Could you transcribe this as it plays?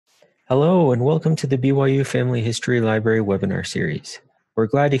Hello and welcome to the BYU Family History Library webinar series. We're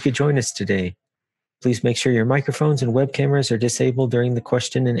glad you could join us today. Please make sure your microphones and web cameras are disabled during the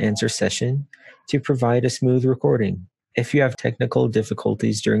question and answer session to provide a smooth recording. If you have technical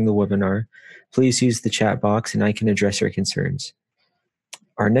difficulties during the webinar, please use the chat box and I can address your concerns.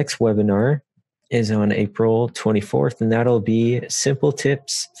 Our next webinar is on April 24th, and that'll be simple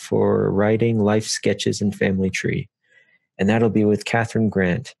tips for writing life sketches in Family Tree. And that'll be with Kathryn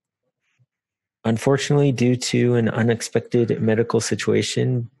Grant. Unfortunately, due to an unexpected medical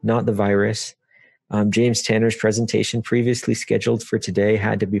situation, not the virus, James Tanner's presentation previously scheduled for today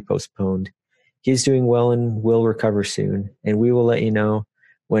had to be postponed. He's doing well and will recover soon, and we will let you know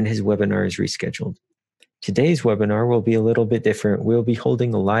when his webinar is rescheduled. Today's webinar will be a little bit different. We'll be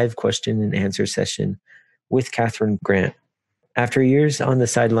holding a live question and answer session with Kathryn Grant. After years on the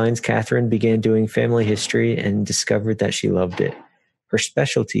sidelines, Kathryn began doing family history and discovered that she loved it. Her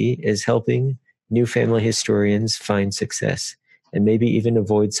specialty is helping new family historians find success and maybe even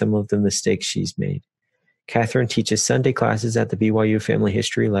avoid some of the mistakes she's made. Kathryn teaches Sunday classes at the BYU Family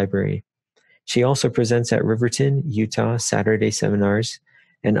History Library. She also presents at Riverton, Utah, Saturday seminars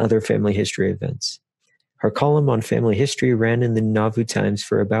and other family history events. Her column on family history ran in the Nauvoo Times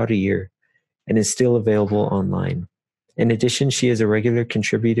for about a year and is still available online. In addition, she is a regular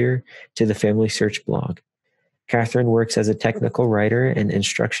contributor to the FamilySearch blog. Kathryn works as a technical writer and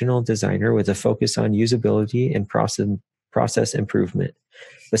instructional designer with a focus on usability and process improvement.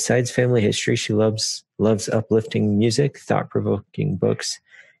 Besides family history, she loves uplifting music, thought-provoking books,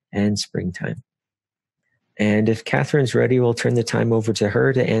 and springtime. And if Kathryn's ready, we'll turn the time over to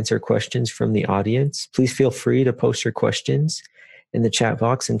her to answer questions from the audience. Please feel free to post your questions in the chat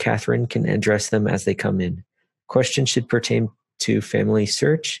box, and Kathryn can address them as they come in. Questions should pertain to family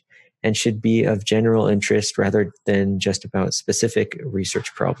search and should be of general interest rather than just about specific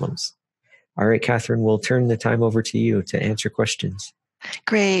research problems. All right, Kathryn, we'll turn the time over to you to answer questions.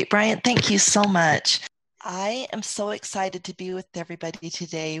 Great, Brian, thank you so much. I am so excited to be with everybody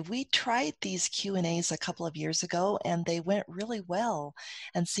today. We tried these Q&As a couple of years ago and they went really well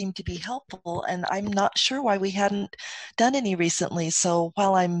and seemed to be helpful, and I'm not sure why we hadn't done any recently. So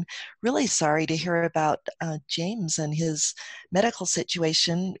while I'm really sorry to hear about James and his medical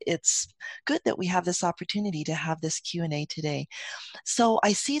situation, it's good that we have this opportunity to have this Q&A today. So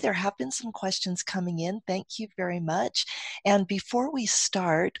I see there have been some questions coming in. Thank you very much. And before we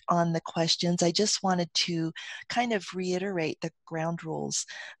start on the questions, I just wanted to kind of reiterate the ground rules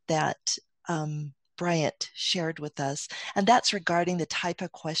that Bryant shared with us, and that's regarding the type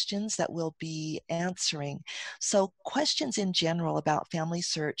of questions that we'll be answering. So questions in general about family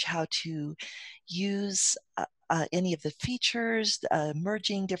search, how to use any of the features,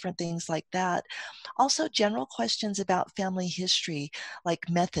 merging different things like that. Also general questions about family history, like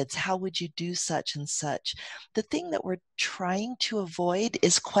methods, how would you do such and such? The thing that we're trying to avoid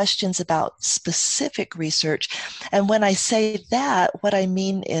is questions about specific research. And when I say that, what I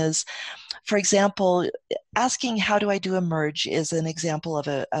mean is, for example, asking how do I do a merge is an example of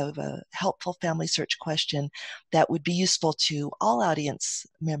a helpful family search question that would be useful to all audience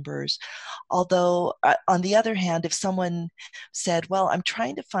members. Although, on the other hand, if someone said, well, I'm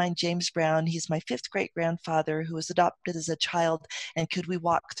trying to find James Brown, he's my fifth great grandfather who was adopted as a child, and could we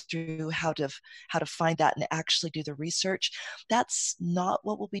walk through how to find that and actually do the research? That's not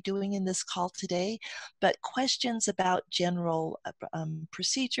what we'll be doing in this call today, but questions about general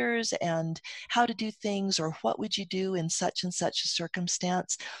procedures and how to do things, or what would you do in such and such a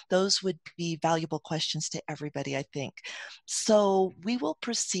circumstance, those would be valuable questions to everybody, I think. So we will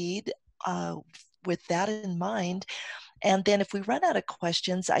proceed with that in mind. And then if we run out of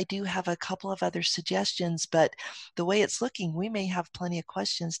questions, I do have a couple of other suggestions, but the way it's looking, we may have plenty of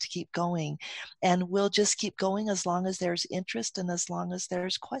questions to keep going. And we'll just keep going as long as there's interest and as long as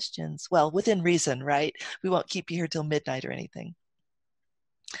there's questions. Well, within reason, right? We won't keep you here till midnight or anything.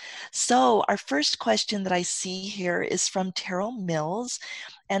 So our first question that I see here is from Terrell Mills.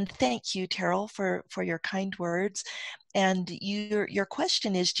 And thank you, Terrell, for your kind words. And your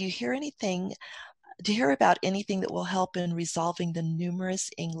question is, do you hear about anything that will help in resolving the numerous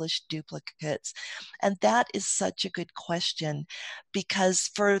English duplicates? And that is such a good question, because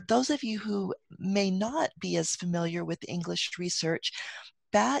for those of you who may not be as familiar with English research,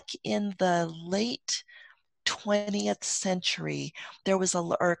 back in the late 20th century, there was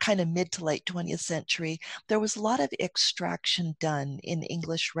or kind of mid to late 20th century, there was a lot of extraction done in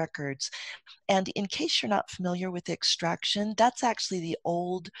English records. And in case you're not familiar with extraction, that's actually the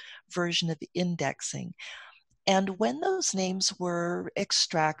old version of indexing. And when those names were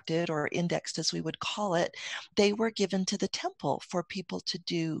extracted or indexed, as we would call it, they were given to the temple for people to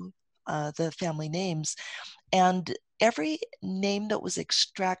do the family names. And every name that was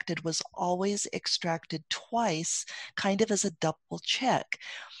extracted was always extracted twice, kind of as a double check.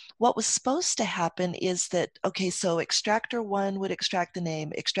 What was supposed to happen is that, okay, so extractor 1 would extract the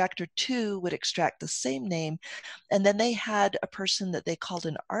name, extractor 2 would extract the same name, and then they had a person that they called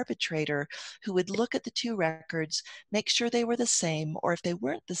an arbitrator who would look at the two records, make sure they were the same, or if they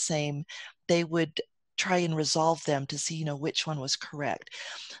weren't the same, they would try and resolve them to see, which one was correct.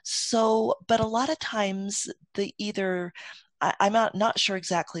 So, but a lot of times I'm not sure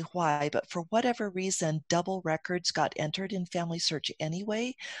exactly why, but for whatever reason, double records got entered in FamilySearch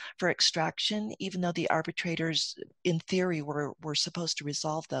anyway for extraction, even though the arbitrators, in theory, were supposed to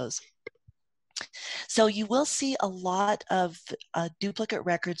resolve those. So you will see a lot of duplicate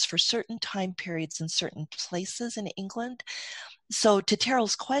records for certain time periods in certain places in England. So to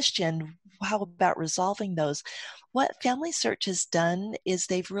Terrell's question, how about resolving those? What FamilySearch has done is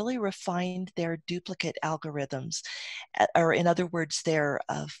they've really refined their duplicate algorithms, or in other words, their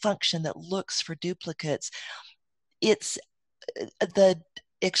function that looks for duplicates. It's the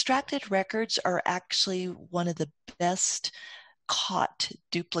extracted records are actually one of the best caught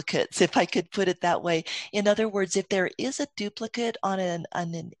duplicates, if I could put it that way. In other words, if there is a duplicate on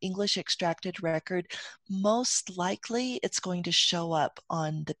an English extracted record, most likely it's going to show up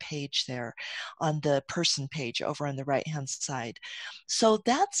on the page there, on the person page over on the right-hand side. So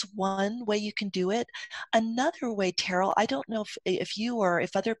that's one way you can do it. Another way, Terrell, I don't know if you or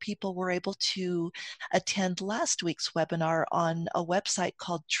if other people were able to attend last week's webinar on a website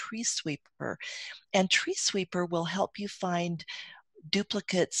called Tree Sweeper. And Tree Sweeper will help you find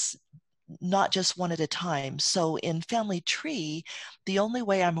duplicates not just one at a time. So in Family Tree, the only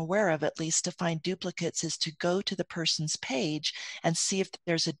way I'm aware of, at least, to find duplicates is to go to the person's page and see if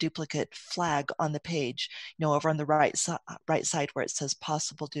there's a duplicate flag on the page, over on the right side where it says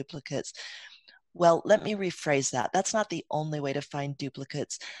possible duplicates. Well, let me rephrase that. That's not the only way to find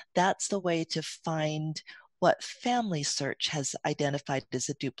duplicates. That's the way to find what FamilySearch has identified as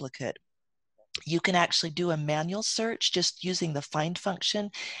a duplicate. You can actually do a manual search just using the find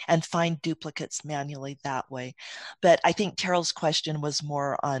function and find duplicates manually that way. But I think Terrell's question was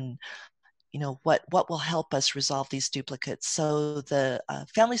more on, what will help us resolve these duplicates. So the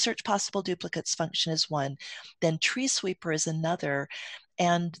FamilySearch possible duplicates function is one, then Tree Sweeper is another.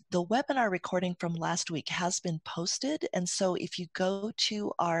 And the webinar recording from last week has been posted. And so if you go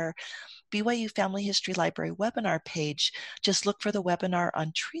to our BYU Family History Library webinar page, just look for the webinar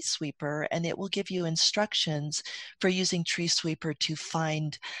on Tree Sweeper, and it will give you instructions for using Tree Sweeper to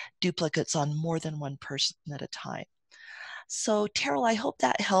find duplicates on more than one person at a time. So Terrell, I hope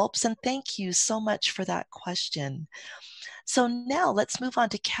that helps, and thank you so much for that question. So now let's move on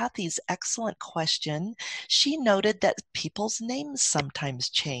to Kathy's excellent question. She noted that people's names sometimes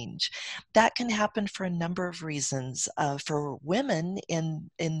change. That can happen for a number of reasons. For women in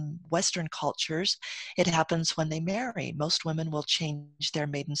Western cultures, it happens when they marry. Most women will change their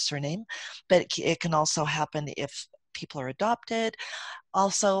maiden surname, but it can also happen if people are adopted.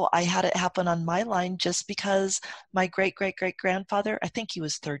 Also, I had it happen on my line just because my great-great-great-grandfather, I think he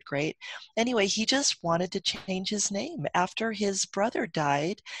was third grade. Anyway, he just wanted to change his name. After his brother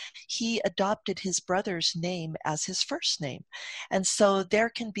died, he adopted his brother's name as his first name. And so there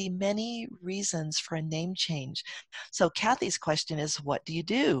can be many reasons for a name change. So Kathy's question is, what do you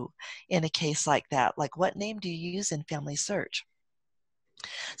do in a case like that? Like, what name do you use in FamilySearch?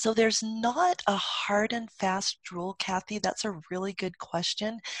 So there's not a hard and fast rule, Kathy. That's a really good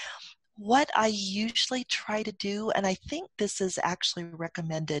question. What I usually try to do, and I think this is actually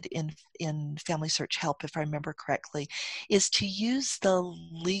recommended in FamilySearch Help, if I remember correctly, is to use the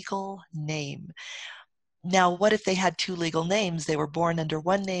legal name. Now, what if they had two legal names? They were born under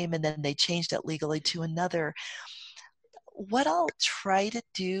one name and then they changed it legally to another. What I'll try to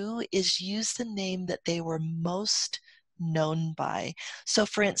do is use the name that they were most known by. So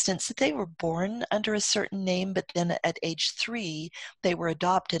for instance, if they were born under a certain name, but then at age 3, they were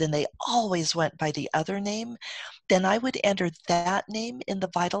adopted and they always went by the other name, then I would enter that name in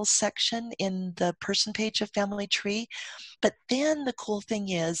the vitals section in the person page of Family Tree. But then the cool thing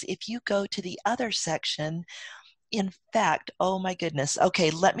is, if you go to the other section, in fact, oh my goodness.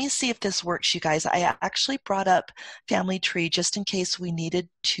 Okay, let me see if this works, you guys. I actually brought up Family Tree just in case we needed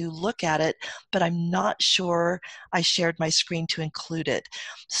to look at it, but I'm not sure I shared my screen to include it.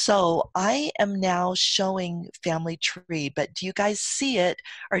 So I am now showing Family Tree, but do you guys see it,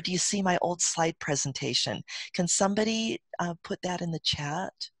 or do you see my old slide presentation? Can somebody put that in the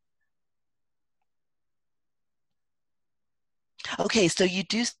chat? Okay, so you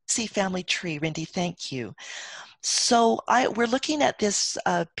do see family tree, Rindy, thank you. So we're looking at this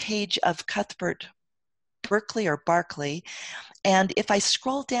page of Cuthbert Berkeley or Barkley. And if I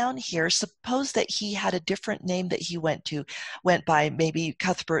scroll down here, suppose that he had a different name that he went by, maybe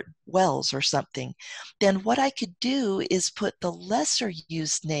Cuthbert Wells or something. Then what I could do is put the lesser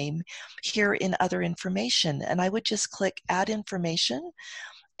used name here in other information. And I would just click add information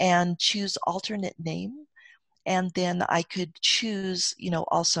and choose alternate name. And then I could choose,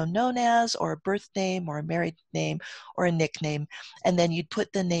 also known as, or a birth name, or a married name, or a nickname. And then you'd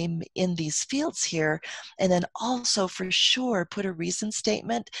put the name in these fields here. And then also for sure, put a reason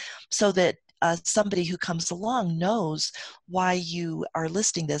statement so that somebody who comes along knows why you are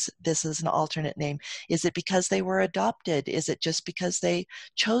listing this as an alternate name. Is it because they were adopted? Is it just because they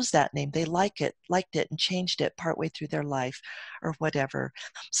chose that name? They liked it and changed it partway through their life or whatever.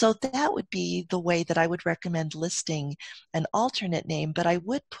 So that would be the way that I would recommend listing an alternate name, but I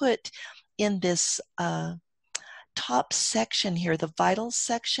would put in this top section here, the vitals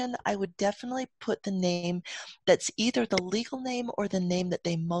section, I would definitely put the name that's either the legal name or the name that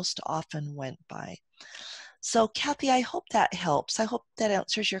they most often went by. So Kathy, I hope that helps. I hope that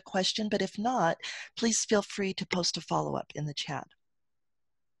answers your question, but if not, please feel free to post a follow-up in the chat.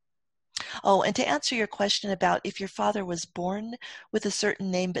 Oh, and to answer your question about if your father was born with a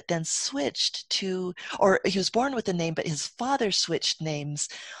certain name but then switched to, or he was born with a name but his father switched names,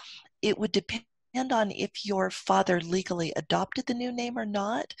 it would depend on if your father legally adopted the new name or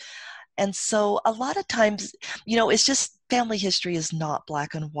not. And so a lot of times, it's just family history is not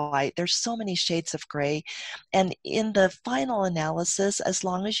black and white. There's so many shades of gray. And in the final analysis, as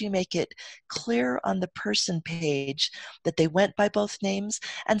long as you make it clear on the person page that they went by both names,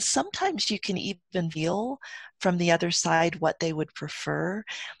 and sometimes you can even feel from the other side what they would prefer.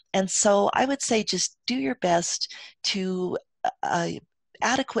 And so I would say just do your best to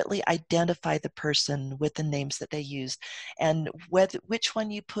adequately identify the person with the names that they used, and which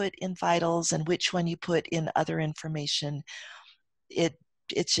one you put in vitals and which one you put in other information,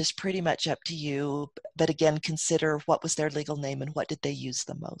 it's just pretty much up to you. But again, consider what was their legal name and what did they use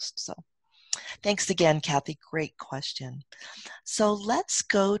the most. So thanks again, Kathy. Great question. So let's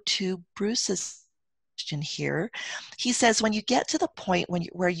go to Bruce's question here. He says, when you get to the point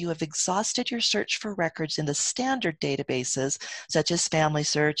where you have exhausted your search for records in the standard databases, such as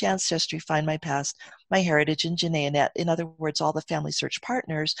FamilySearch, Ancestry, Find My Past, MyHeritage, and JanaeAnet, in other words, all the FamilySearch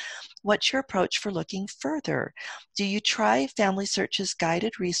partners, what's your approach for looking further? Do you try FamilySearch's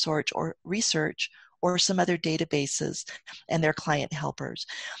guided research or some other databases and their client helpers?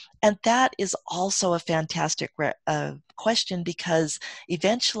 And that is also a fantastic question, because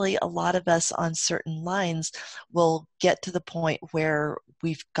eventually a lot of us on certain lines will get to the point where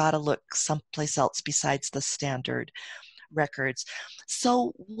we've got to look someplace else besides the standard records.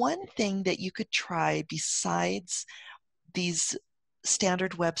 So one thing that you could try besides these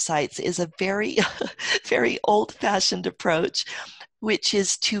standard websites is a very, very old-fashioned approach, which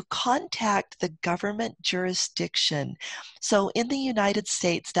is to contact the government jurisdiction. So in the United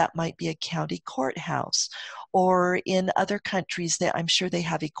States, that might be a county courthouse, or in other countries that I'm sure they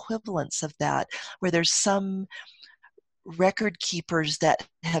have equivalents of that, where there's some record keepers that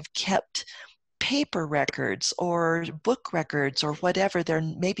have kept paper records or book records or whatever. They're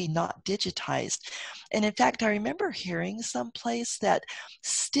maybe not digitized. And in fact, I remember hearing someplace that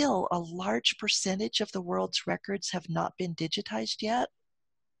still a large percentage of the world's records have not been digitized yet.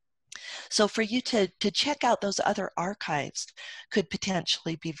 So for you to check out those other archives could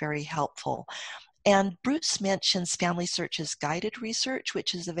potentially be very helpful. And Bruce mentions FamilySearch's guided research,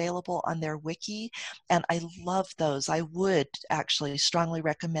 which is available on their wiki, and I love those. I would actually strongly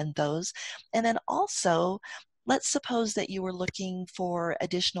recommend those. And then also, let's suppose that you were looking for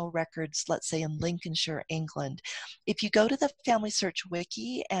additional records, let's say in Lincolnshire, England. If you go to the FamilySearch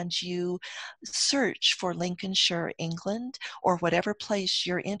wiki and you search for Lincolnshire, England, or whatever place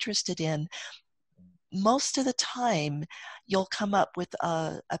you're interested in, most of the time you'll come up with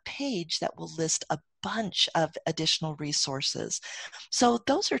a page that will list a bunch of additional resources. So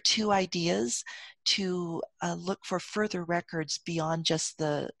those are two ideas to look for further records beyond just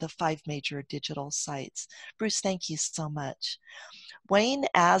the 5 major digital sites. Bruce, thank you so much. Wayne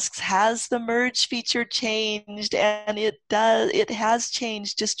asks, has the merge feature changed? And it does. It has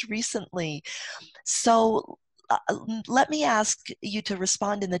changed just recently. So let me ask you to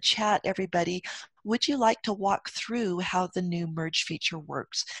respond in the chat, everybody. Would you like to walk through how the new merge feature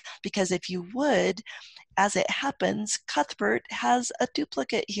works? Because if you would, as it happens, Cuthbert has a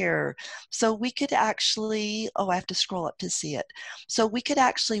duplicate here. So we could actually, oh, I have to scroll up to see it. So we could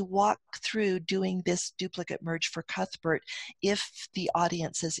actually walk through doing this duplicate merge for Cuthbert if the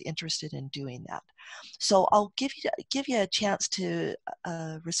audience is interested in doing that. So I'll give you a chance to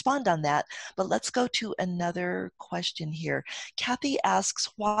respond on that, but let's go to another question here. Kathy asks,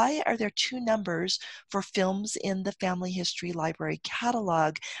 why are there two numbers for films in the Family History Library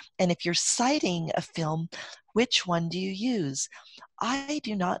catalog? And if you're citing a film, which one do you use? I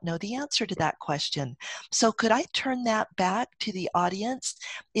do not know the answer to that question. So could I turn that back to the audience?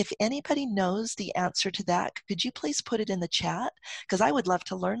 If anybody knows the answer to that, could you please put it in the chat? Because I would love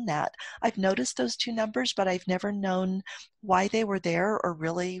to learn that. I've noticed those two numbers, but I've never known why they were there or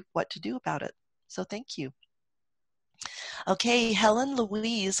really what to do about it. So thank you. Okay, Helen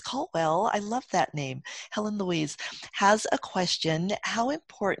Louise Caldwell, I love that name. Helen Louise has a question. How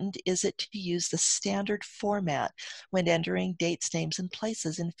important is it to use the standard format when entering dates, names, and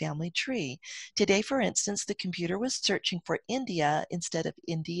places in Family Tree? Today, for instance, the computer was searching for India instead of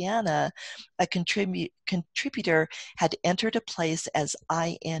Indiana. A contributor had entered a place as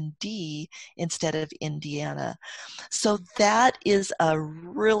IND instead of Indiana. So that is a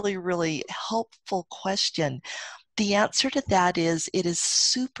really, really helpful question. The answer to that is it is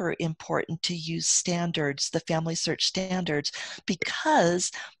super important to use standards, the FamilySearch standards,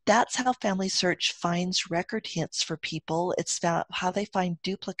 because that's how FamilySearch finds record hints for people. It's how they find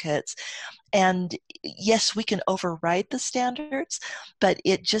duplicates. And yes, we can override the standards, but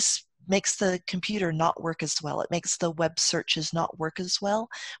it just makes the computer not work as well. It makes the web searches not work as well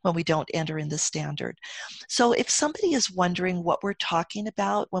when we don't enter in the standard. So if somebody is wondering what we're talking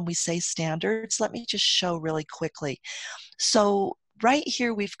about when we say standards, let me just show really quickly. So right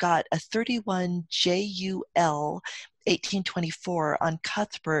here we've got a 31 JUL 1824 on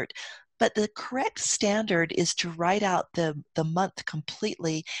Cuthbert, but the correct standard is to write out the month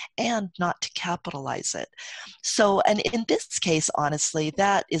completely and not to capitalize it. So, and in this case, honestly,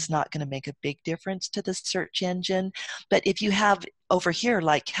 that is not going to make a big difference to the search engine. But if you have over here,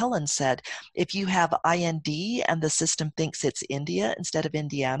 like Helen said, if you have IND and the system thinks it's India instead of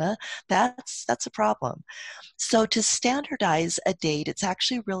Indiana, that's a problem. So to standardize a date, it's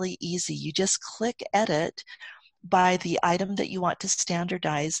actually really easy. You just click Edit by the item that you want to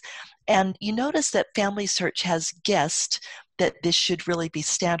standardize. And you notice that FamilySearch has guessed that this should really be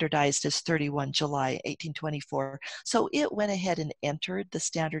standardized as 31 July 1824. So it went ahead and entered the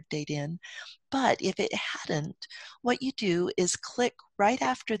standard date in. But if it hadn't, what you do is click right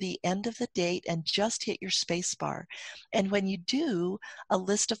after the end of the date and just hit your space bar. And when you do, a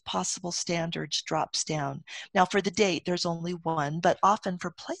list of possible standards drops down. Now for the date, there's only one, but often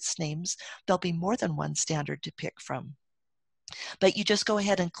for place names, there'll be more than one standard to pick from. But you just go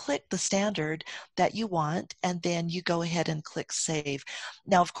ahead and click the standard that you want, and then you go ahead and click Save.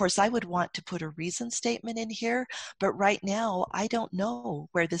 Now, of course, I would want to put a reason statement in here, but right now, I don't know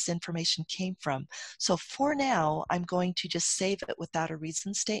where this information came from. So for now, I'm going to just save it without a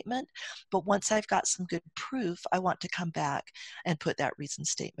reason statement. But once I've got some good proof, I want to come back and put that reason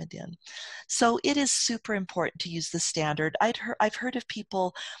statement in. So it is super important to use the standard. I've heard of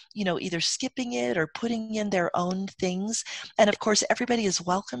people, either skipping it or putting in their own things. And of course, everybody is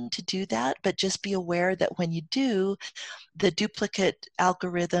welcome to do that, but just be aware that when you do, the duplicate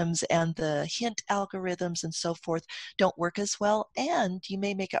algorithms and the hint algorithms and so forth don't work as well, and you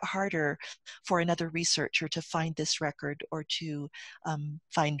may make it harder for another researcher to find this record or to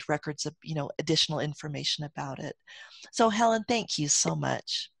find records of additional information about it. So Helen, thank you so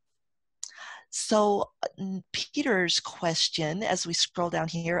much. So Peter's question, as we scroll down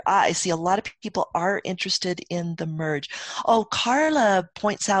here, I see a lot of people are interested in the merge. Oh, Carla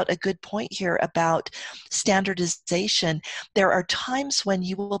points out a good point here about standardization. There are times when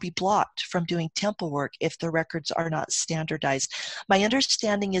you will be blocked from doing temple work if the records are not standardized. My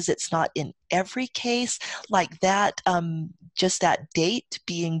understanding is it's not in every case like that. Just that date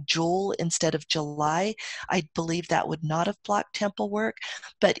being Jul instead of July, I believe that would not have blocked temple work.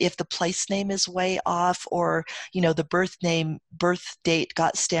 But if the place name is way off, or the birth date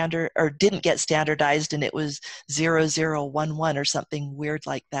got standard or didn't get standardized and it was 0011 or something weird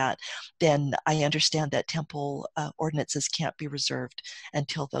like that, then I understand that temple ordinances can't be reserved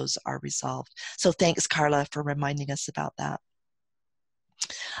until those are resolved. So thanks, Carla, for reminding us about that.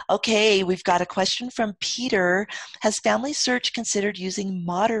 Okay, we've got a question from Peter. Has FamilySearch considered using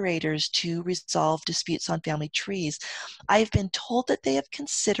moderators to resolve disputes on family trees? I've been told that they have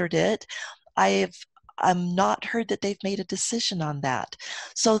considered it. I'm not heard that they've made a decision on that.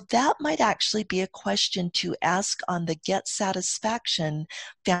 So that might actually be a question to ask on the Get Satisfaction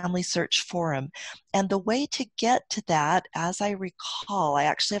Family Search Forum. And the way to get to that, as I recall, I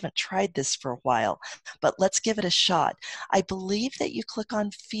actually haven't tried this for a while, but let's give it a shot. I believe that you click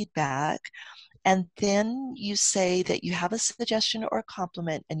on feedback, and then you say that you have a suggestion or a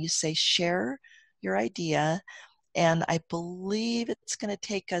compliment, and you say share your idea. And I believe it's going to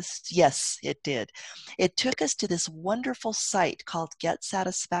take us, yes, it did. It took us to this wonderful site called Get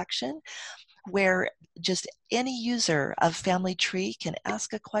Satisfaction, where just any user of Family Tree can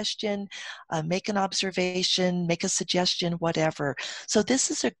ask a question, make an observation, make a suggestion, whatever. So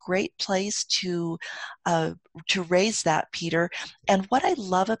this is a great place to raise that, Peter. And what I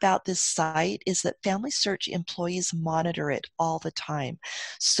love about this site is that Family Search employees monitor it all the time.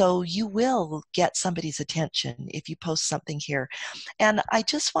 So you will get somebody's attention if you post something here. And I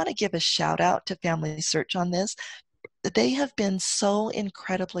just want to give a shout out to Family Search on this. They have been so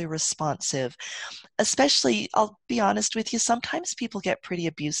incredibly responsive. Especially, I'll be honest with you, sometimes people get pretty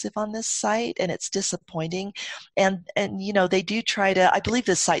abusive on this site, and it's disappointing. And you know, they do try to, I believe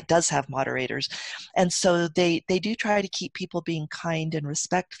this site does have moderators, and so they do try to keep people being kind and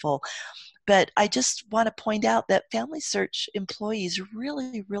respectful. But I just want to point out that Family Search employees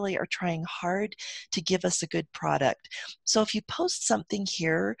really, really are trying hard to give us a good product. So if you post something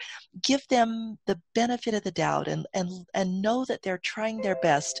here, give them the benefit of the doubt, and know that they're trying their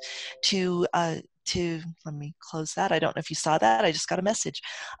best to let me close that. I don't know if you saw that. I just got a message.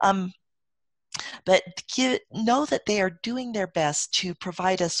 But know that they are doing their best to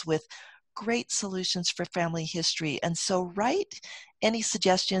provide us with great solutions for family history. And so write any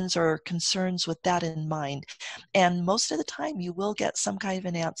suggestions or concerns with that in mind. And most of the time you will get some kind of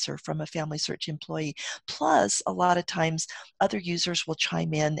an answer from a Family Search employee. Plus, a lot of times other users will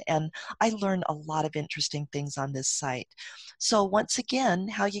chime in, and I learn a lot of interesting things on this site. So once again,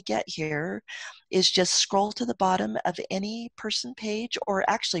 how you get here is just scroll to the bottom of any person page, or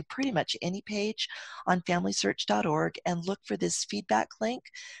actually pretty much any page on FamilySearch.org, and look for this feedback link.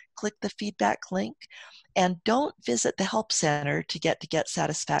 Click the feedback link, and don't visit the Help Center to get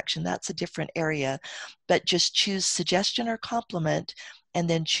satisfaction. That's a different area, but just choose suggestion or compliment, and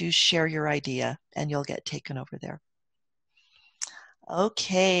then choose share your idea, and you'll get taken over there.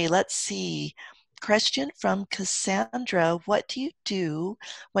 Okay, let's see. Question from Cassandra. What do you do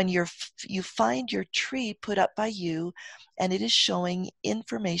when you find your tree put up by you and it is showing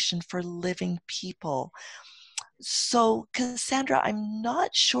information for living people? So, Cassandra, I'm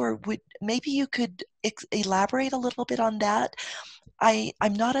not sure. Maybe you could elaborate a little bit on that?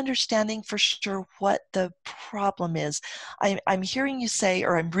 I'm not understanding for sure what the problem is. I'm hearing you say,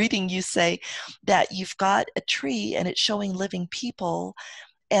 or I'm reading you say, that you've got a tree and it's showing living people,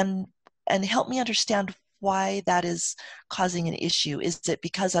 and help me understand why that is causing an issue. Is it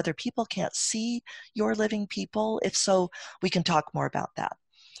because other people can't see your living people? If so, we can talk more about that.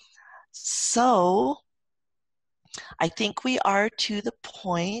 So I think we are to the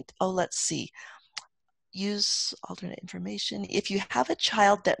point. Oh, let's see. Use alternate information. If you have a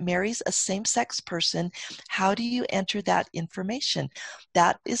child that marries a same-sex person, how do you enter that information?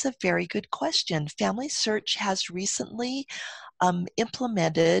 That is a very good question. Family Search has recently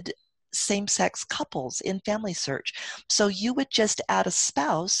implemented same-sex couples in Family Search. So you would just add a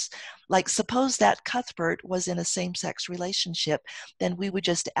spouse, like suppose that Cuthbert was in a same-sex relationship, then we would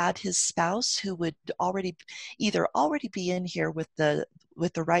just add his spouse, who would either already be in here with the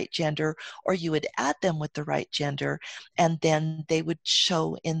right gender, or you would add them with the right gender, and then they would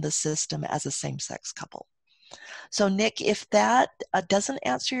show in the system as a same-sex couple. So Nick, if that doesn't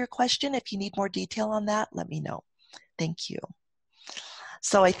answer your question, if you need more detail on that, let me know. Thank you.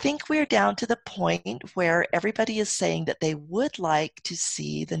 So I think we're down to the point where everybody is saying that they would like to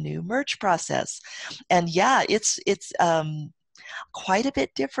see the new merge process. And yeah, it's quite a bit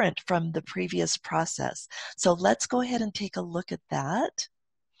different from the previous process. So let's go ahead and take a look at that.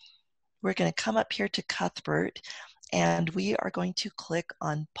 We're going to come up here to Cuthbert, and we are going to click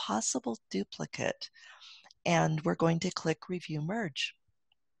on Possible Duplicate, and we're going to click Review Merge.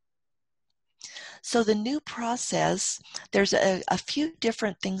 So the new process, there's a few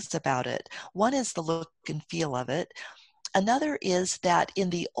different things about it. One is the look and feel of it. Another is that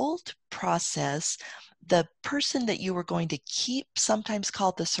in the old process, the person that you were going to keep, sometimes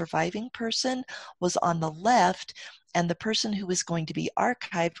called the surviving person, was on the left, and the person who was going to be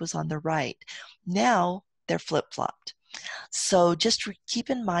archived was on the right. Now they're flip-flopped. So just keep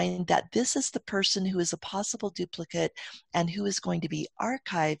in mind that this is the person who is a possible duplicate and who is going to be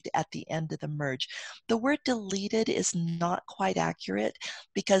archived at the end of the merge. The word deleted is not quite accurate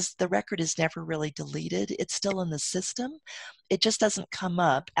because the record is never really deleted. It's still in the system. It just doesn't come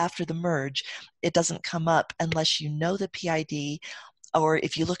up after the merge. It doesn't come up unless you know the PID, or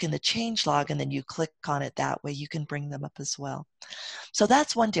if you look in the change log and then you click on it that way, you can bring them up as well. So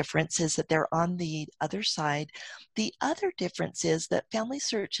that's one difference, is that they're on the other side. The other difference is that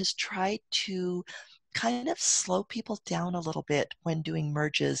FamilySearch has tried to kind of slow people down a little bit when doing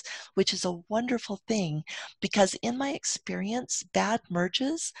merges, which is a wonderful thing because in my experience, bad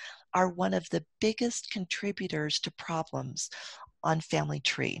merges are one of the biggest contributors to problems on Family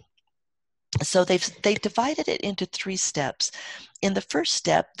Tree. So they've divided it into 3 steps. In the first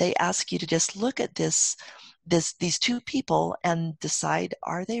step, they ask you to just look at these 2 people and decide,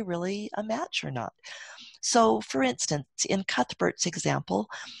 are they really a match or not? So for instance, in Cuthbert's example,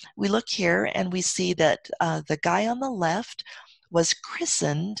 we look here and we see that the guy on the left was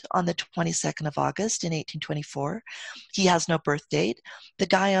christened on the 22nd of August in 1824. He has no birth date. The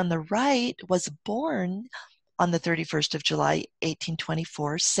guy on the right was born on the 31st of July,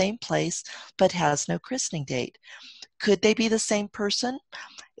 1824, same place, but has no christening date. Could they be the same person?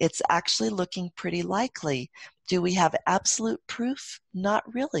 It's actually looking pretty likely. Do we have absolute proof? Not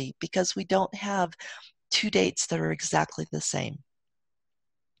really, because we don't have 2 dates that are exactly the same.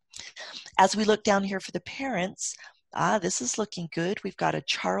 As we look down here for the parents, this is looking good. We've got a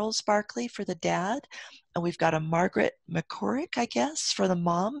Charles Barkley for the dad, and we've got a Margaret McCorrick, I guess, for the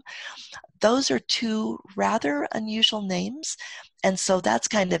mom. Those are 2 rather unusual names, and so that's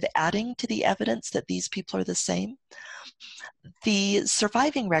kind of adding to the evidence that these people are the same. The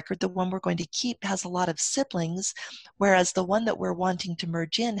surviving record, the one we're going to keep, has a lot of siblings, whereas the one that we're wanting to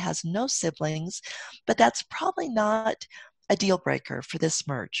merge in has no siblings, but that's probably not a deal breaker for this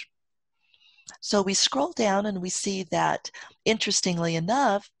merge. So we scroll down and we see that, interestingly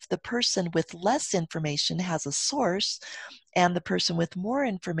enough, the person with less information has a source, and the person with more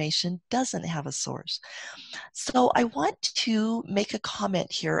information doesn't have a source. So I want to make a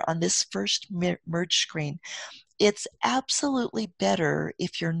comment here on this first merge screen. It's absolutely better,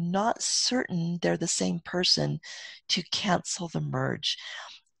 if you're not certain they're the same person, to cancel the merge.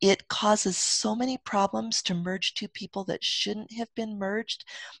 It causes so many problems to merge 2 people that shouldn't have been merged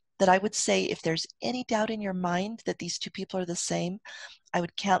that I would say, if there's any doubt in your mind that these 2 people are the same, I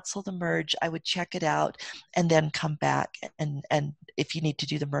would cancel the merge, I would check it out, and then come back, and if you need to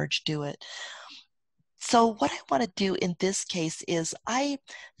do the merge, do it. So what I want to do in this case is, I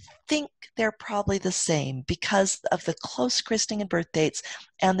think they're probably the same because of the close christening and birth dates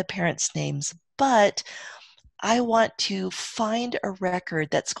and the parents' names, but I want to find a record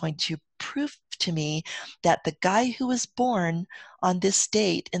that's going to prove to me that the guy who was born on this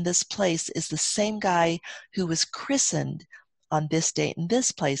date in this place is the same guy who was christened on this date in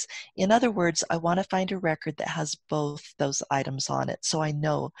this place. In other words, I want to find a record that has both those items on it, so I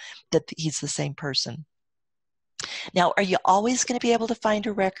know that he's the same person. Now, are you always going to be able to find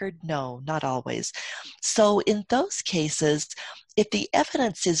a record? No, not always. So in those cases, if the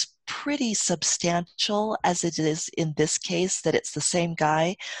evidence is pretty substantial, as it is in this case, that it's the same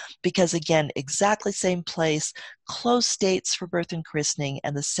guy, because again, exactly same place, close dates for birth and christening,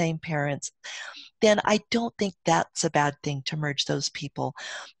 and the same parents, then I don't think that's a bad thing to merge those people.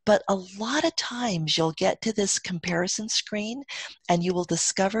 But a lot of times you'll get to this comparison screen and you will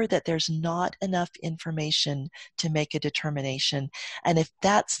discover that there's not enough information to make a determination. And if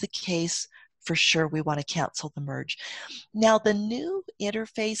that's the case, for sure we want to cancel the merge. Now, the new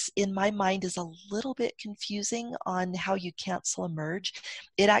interface in my mind is a little bit confusing on how you cancel a merge.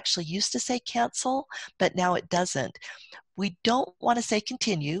 It actually used to say cancel, but now it doesn't. We don't want to say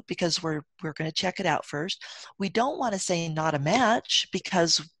continue because we're going to check it out first. We don't want to say not a match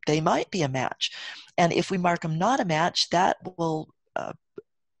because they might be a match. And if we mark them not a match, that will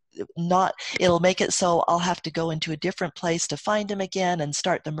it'll make it so I'll have to go into a different place to find them again and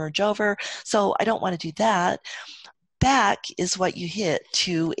start the merge over. So I don't want to do that. Back is what you hit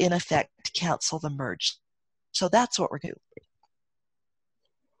to, in effect, cancel the merge. So that's what we're doing.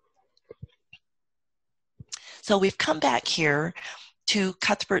 So we've come back here to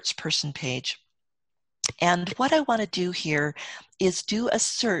Cuthbert's person page. And what I want to do here is do a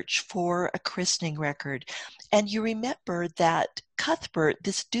search for a christening record. And you remember that Cuthbert,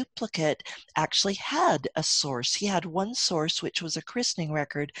 this duplicate, actually had a source. He had one source, which was a christening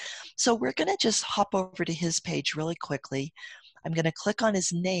record. So we're going to just hop over to his page really quickly. I'm going to click on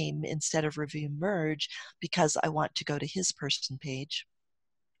his name instead of review merge because I want to go to his person page.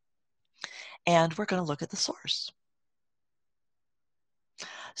 And we're going to look at the source.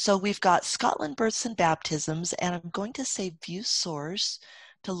 So we've got Scotland births and baptisms, and I'm going to say view source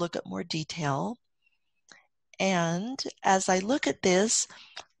to look at more detail. And as I look at this,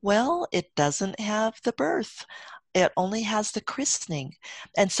 well, it doesn't have the birth. It only has the christening.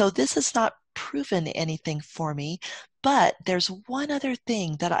 And so this has not proven anything for me, but there's one other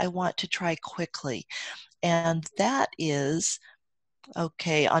thing that I want to try quickly. And that is,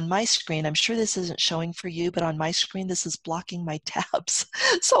 okay, on my screen, I'm sure this isn't showing for you, but on my screen, this is blocking my tabs.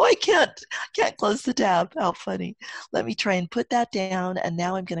 So I can't close the tab. How funny. Let me try and put that down. And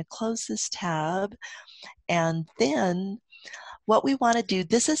now I'm going to close this tab. And then what we want to do,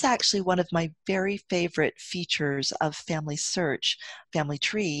 this is actually one of my very favorite features of FamilySearch, Family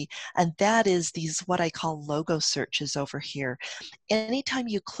Tree, and that is these what I call logo searches over here. Anytime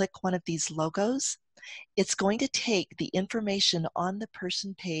you click one of these logos, it's going to take the information on the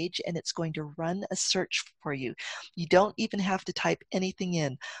person page and it's going to run a search for you. You don't even have to type anything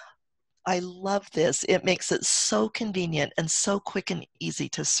in. I love this. It makes it so convenient and so quick and easy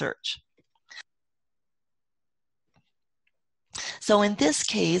to search. So in this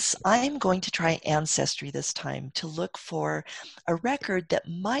case, I'm going to try Ancestry this time to look for a record that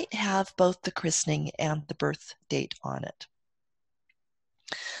might have both the christening and the birth date on it.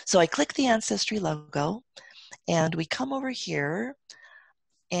 So I click the Ancestry logo and we come over here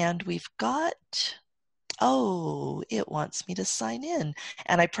and we've got, oh, it wants me to sign in.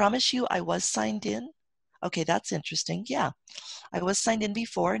 And I promise you I was signed in. Okay, that's interesting. Yeah, I was signed in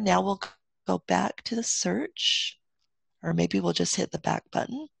before. Now we'll go back to the search. Or maybe we'll just hit the back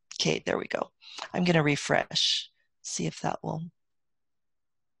button. Okay, there we go. I'm going to refresh, see if that will.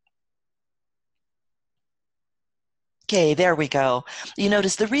 Okay, there we go. You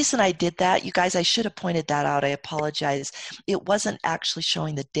notice the reason I did that, you guys, I should have pointed that out. I apologize. It wasn't actually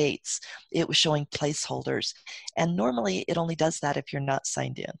showing the dates. It was showing placeholders. And normally it only does that if you're not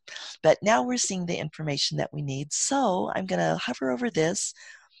signed in. But now we're seeing the information that we need. So I'm going to hover over this.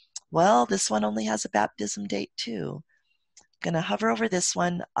 Well, this one only has a baptism date too. Going to hover over this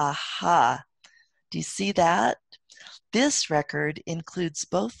one. Aha. Do you see that? This record includes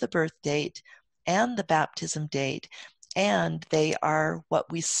both the birth date and the baptism date, and they are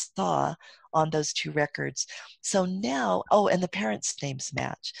what we saw on those two records. So now, oh, and the parents' names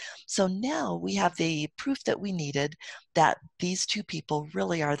match. So now we have the proof that we needed that these two people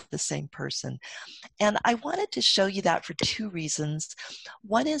really are the same person. And I wanted to show you that for two reasons.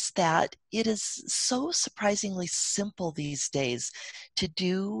 One is that it is so surprisingly simple these days to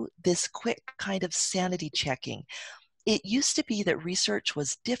do this quick kind of sanity checking. It used to be that research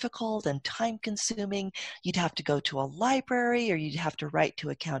was difficult and time consuming. You'd have to go to a library or you'd have to write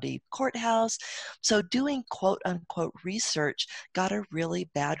to a county courthouse. So doing quote unquote research got a really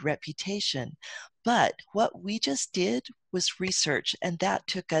bad reputation. But what we just did was research, and that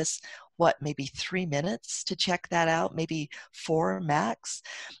took us, what, maybe 3 minutes to check that out, maybe 4 max.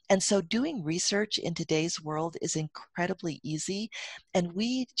 And so doing research in today's world is incredibly easy, and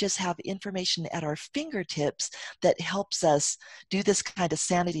we just have information at our fingertips that helps us do this kind of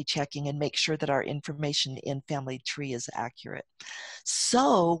sanity checking and make sure that our information in Family Tree is accurate.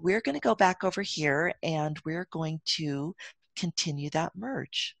 So we're going to go back over here and we're going to continue that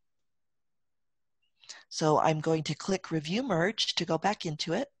merge. So I'm going to click Review Merge to go back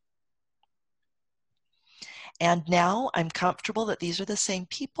into it. And now I'm comfortable that these are the same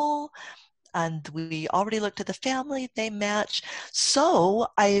people. And we already looked at the family, they match. So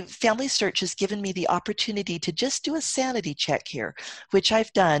FamilySearch has given me the opportunity to just do a sanity check here, which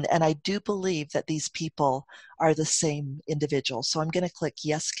I've done. And I do believe that these people are the same individual. So I'm going to click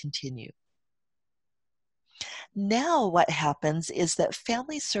Yes, Continue. Now what happens is that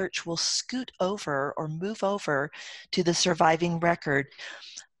FamilySearch will scoot over or move over to the surviving record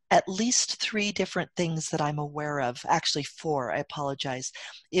at least 3 different things that I'm aware of, actually 4, I apologize.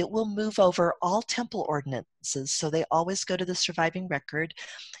 It will move over all temple ordinances, so they always go to the surviving record.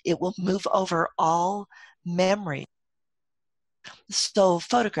 It will move over all memory. So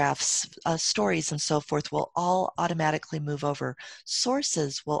photographs, stories, and so forth will all automatically move over.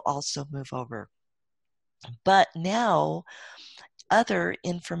 Sources will also move over. But now, other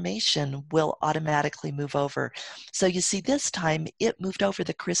information will automatically move over. So you see this time it moved over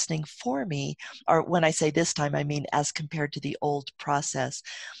the christening for me, or when I say this time, I mean as compared to the old process.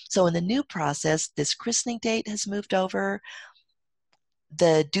 So in the new process, this christening date has moved over.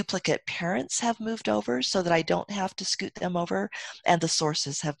 The duplicate parents have moved over so that I don't have to scoot them over, and the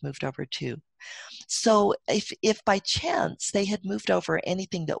sources have moved over too. So if by chance they had moved over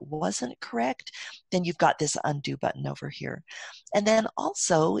anything that wasn't correct, then you've got this undo button over here. And then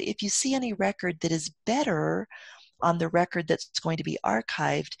also, if you see any record that is better on the record that's going to be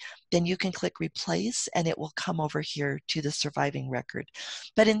archived, then you can click replace and it will come over here to the surviving record.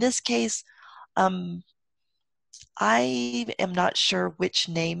 But in this case, I am not sure which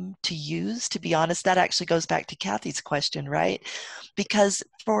name to use, to be honest. That actually goes back to Kathy's question, right? Because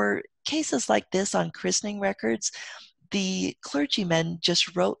for cases like this on christening records, the clergyman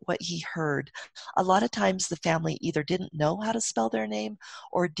just wrote what he heard. A lot of times the family either didn't know how to spell their name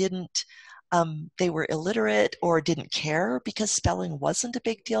or didn't, they were illiterate or didn't care because spelling wasn't a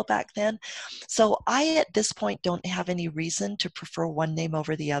big deal back then. So I, at this point, don't have any reason to prefer one name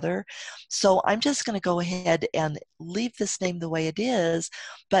over the other. So I'm just going to go ahead and leave this name the way it is,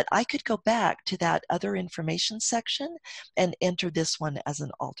 but I could go back to that other information section and enter this one as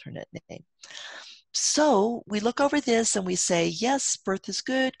an alternate name. So we look over this and we say, yes, birth is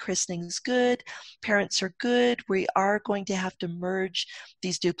good, christening is good, parents are good. We are going to have to merge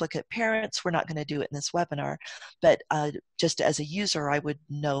these duplicate parents. We're not going to do it in this webinar, but just as a user, I would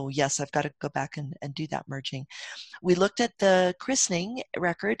know, yes, I've got to go back and do that merging. We looked at the christening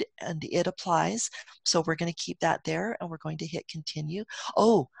record and it applies. So we're going to keep that there and we're going to hit continue.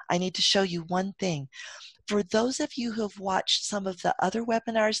 Oh, I need to show you one thing. For those of you who have watched some of the other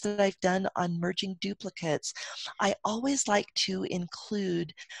webinars that I've done on merging duplicates, I always like to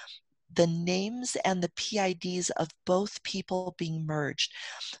include the names and the PIDs of both people being merged.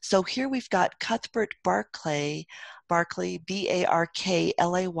 So here we've got Cuthbert Barclay,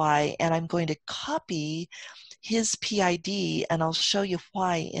 B-A-R-K-L-A-Y, and I'm going to copy his PID, and I'll show you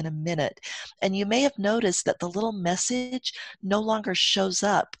why in a minute. And you may have noticed that the little message no longer shows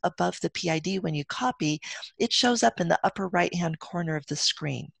up above the PID when you copy. It shows up in the upper right-hand corner of the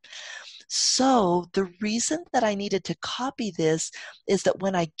screen. So the reason that I needed to copy this is that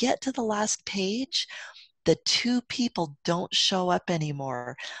when I get to the last page, the two people don't show up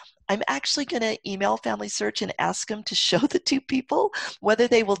anymore. I'm actually going to email FamilySearch and ask them to show the two people. Whether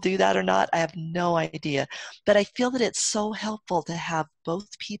they will do that or not, I have no idea. But I feel that it's so helpful to have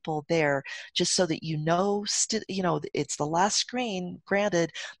both people there, just so that you know, it's the last screen,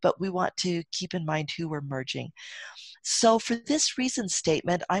 granted, but we want to keep in mind who we're merging. So for this reason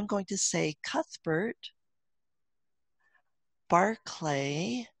statement, I'm going to say Cuthbert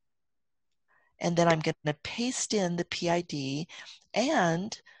Barclay, and then I'm going to paste in the PID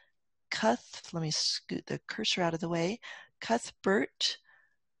and let me scoot the cursor out of the way, Cuthbert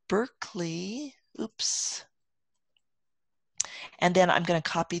Berkeley, oops. And then I'm going to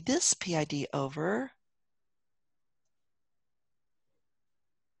copy this PID over.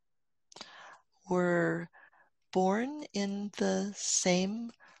 We're born in the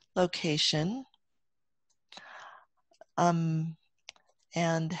same location and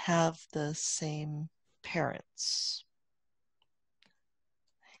have the same parents.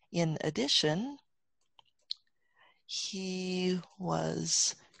 In addition, he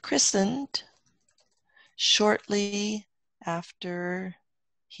was christened shortly after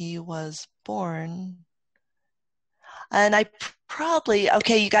he was born. And I probably,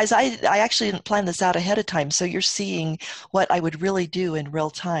 okay, you guys, I actually didn't plan this out ahead of time, so you're seeing what I would really do in real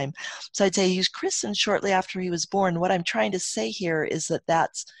time. So I'd say he was christened shortly after he was born. What I'm trying to say here is that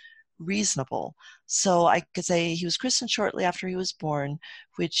that's reasonable. So I could say he was christened shortly after he was born,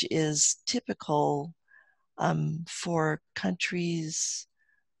 which is typical for countries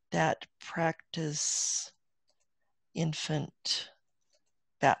that practice infant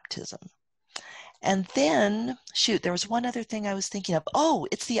baptism. And then, shoot, there was one other thing I was thinking of. Oh,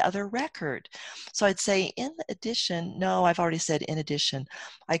 it's the other record. So I'd say in addition, no, I've already said in addition.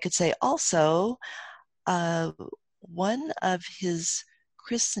 I could say also one of his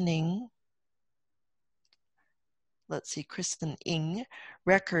christening, christening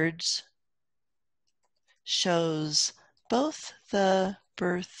records shows both the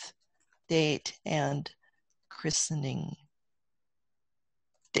birth date and christening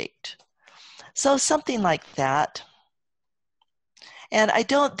date. So something like that. And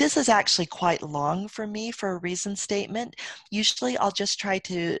this is actually quite long for me for a reason statement. Usually I'll just try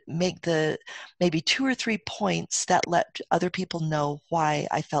to make maybe 2 or 3 points that let other people know why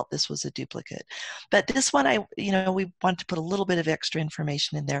I felt this was a duplicate. But this one, we want to put a little bit of extra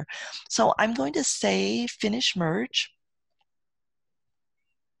information in there. So I'm going to say finish merge.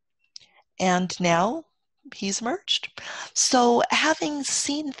 And now he's merged. So having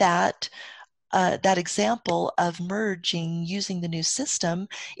seen that example of merging using the new system,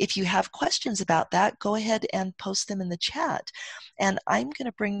 if you have questions about that, go ahead and post them in the chat. And I'm going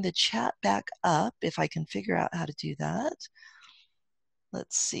to bring the chat back up if I can figure out how to do that.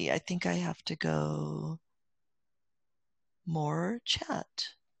 Let's see, I think I have to go more chat.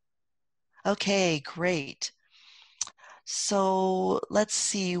 Okay, great. So let's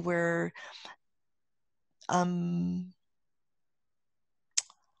see where,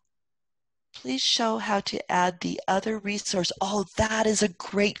 please show how to add the other resource. Oh, that is a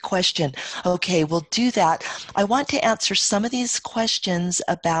great question. Okay, we'll do that. I want to answer some of these questions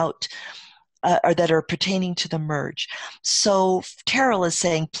about or that are pertaining to the merge. So Terrell is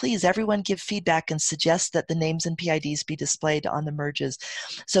saying, please everyone give feedback and suggest that the names and PIDs be displayed on the merges.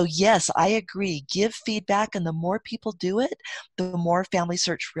 So yes, I agree. Give feedback, and the more people do it, the more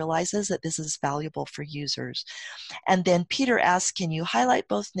FamilySearch realizes that this is valuable for users. And then Peter asks, can you highlight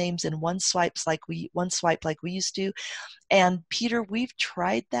both names in one swipe like we used to? And Peter, we've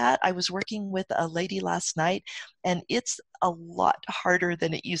tried that. I was working with a lady last night, and it's a lot harder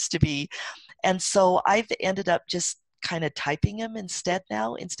than it used to be. And so I've ended up just kind of typing them instead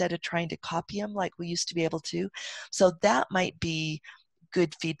now, instead of trying to copy them like we used to be able to. So that might be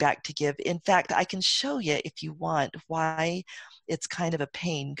good feedback to give. In fact, I can show you if you want why it's kind of a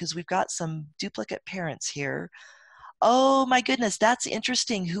pain, because we've got some duplicate parents here. Oh my goodness, that's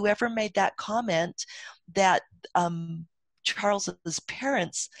interesting. Whoever made that comment that Charles's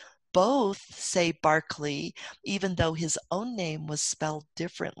parents both say Barkley, even though his own name was spelled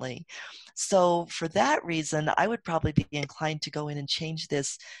differently. So for that reason, I would probably be inclined to go in and change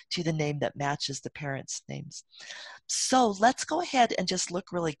this to the name that matches the parents' names. So let's go ahead and just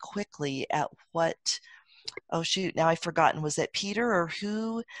look really quickly at what, oh shoot, now I've forgotten, was it Peter or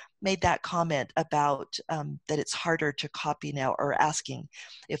who made that comment about that it's harder to copy now, or asking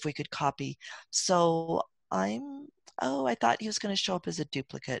if we could copy. So I thought he was going to show up as a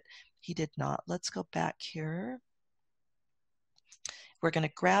duplicate. He did not. Let's go back here. We're going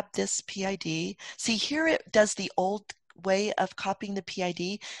to grab this PID. See, here it does the old way of copying the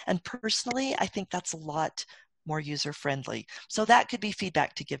PID. And personally, I think that's a lot more user-friendly. So that could be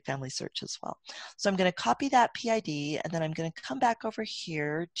feedback to give FamilySearch as well. So I'm going to copy that PID, and then I'm going to come back over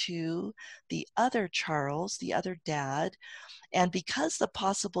here to the other Charles, the other dad. And because the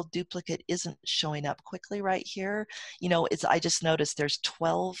possible duplicate isn't showing up quickly right here, you know, I just noticed there's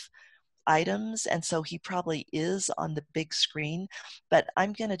 12 items, and so he probably is on the big screen. But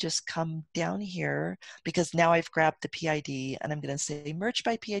I'm going to just come down here, because now I've grabbed the PID, and I'm going to say merge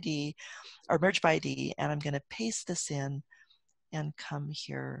by PID or merge by ID, and I'm going to paste this in and come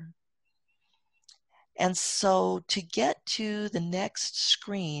here. And so to get to the next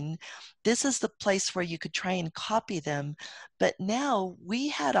screen, this is the place where you could try and copy them. But now we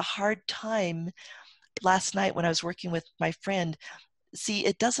had a hard time last night when I was working with my friend. See,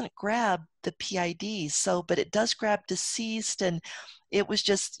 it doesn't grab the PID, but it does grab deceased. And it was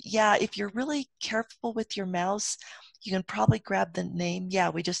just, yeah, if you're really careful with your mouse, you can probably grab the name. Yeah,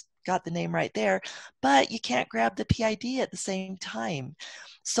 we just got the name right there, but you can't grab the PID at the same time.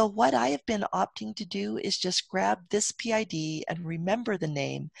 So what I have been opting to do is just grab this PID and remember the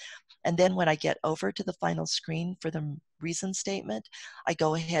name. And then when I get over to the final screen for the reason statement, I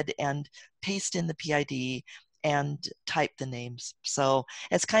go ahead and paste in the PID and type the names. So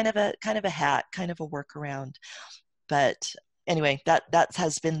it's kind of a hack, kind of a workaround. But anyway, that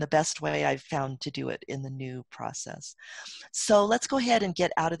has been the best way I've found to do it in the new process. So let's go ahead and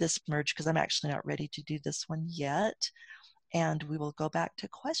get out of this merge, because I'm actually not ready to do this one yet. And we will go back to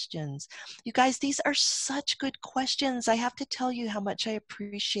questions. You guys, these are such good questions. I have to tell you how much I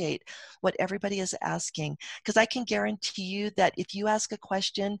appreciate what everybody is asking, because I can guarantee you that if you ask a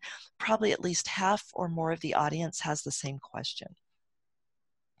question, probably at least half or more of the audience has the same question.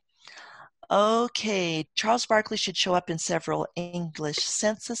 Okay, Charles Barkley should show up in several English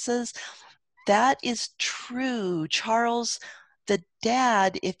censuses. That is true. Charles, the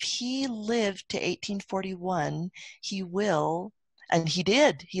dad, if he lived to 1841, he will, and he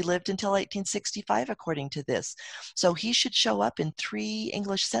did. He lived until 1865, according to this. So he should show up in 3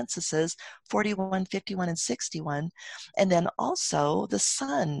 English censuses, 41, 51, and 61. And then also the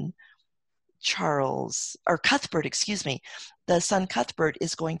son, Charles, or Cuthbert, excuse me, the son Cuthbert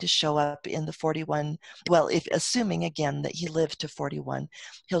is going to show up in the 41, well, if assuming again that he lived to 41,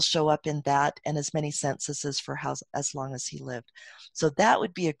 he'll show up in that and as many censuses for as long as he lived. So that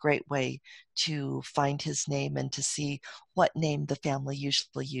would be a great way to find his name and to see what name the family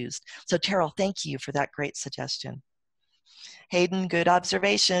usually used. So Terrell, thank you for that great suggestion. Hayden, good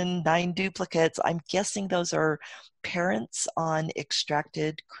observation. 9 duplicates. I'm guessing those are parents on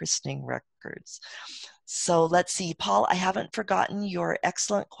extracted christening records. So let's see, Paul, I haven't forgotten your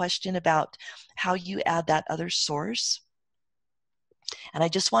excellent question about how you add that other source. And I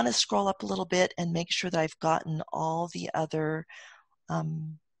just want to scroll up a little bit and make sure that I've gotten all the other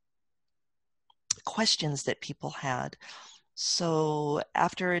questions that people had. So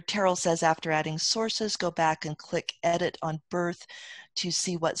after Terrell says, after adding sources, go back and click edit on birth to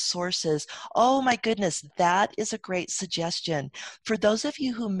see what sources. Oh my goodness, that is a great suggestion. For those of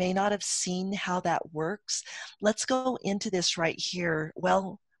you who may not have seen how that works, let's go into this right here.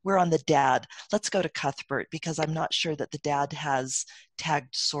 Well, we're on the dad. Let's go to Cuthbert because I'm not sure that the dad has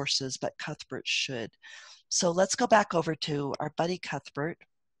tagged sources, but Cuthbert should. So let's go back over to our buddy Cuthbert.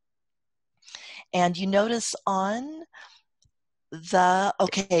 And you notice on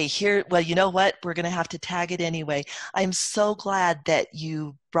okay, here, well, you know what? We're going to have to tag it anyway. I'm so glad that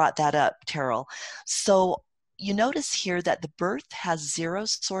you brought that up, Terrell. So you notice here that the birth has 0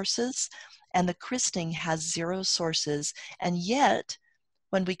 sources and the christening has 0 sources. And yet,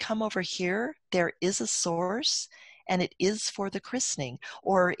 when we come over here, there is a source and it is for the christening.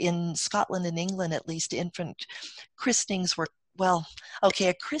 Or in Scotland and England, at least, infant christenings were, well, okay,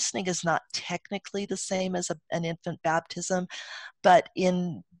 a christening is not technically the same as an infant baptism, but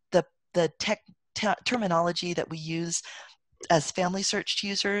in the terminology that we use as FamilySearch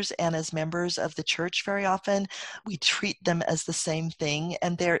users and as members of the church very often, we treat them as the same thing,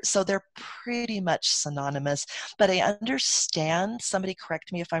 and they're pretty much synonymous. But I understand, somebody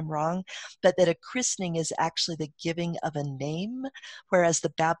correct me if I'm wrong, but that a christening is actually the giving of a name, whereas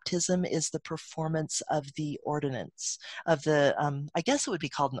the baptism is the performance of the ordinance, of the, I guess it would be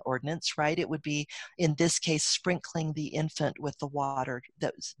called an ordinance, right? It would be, in this case, sprinkling the infant with the water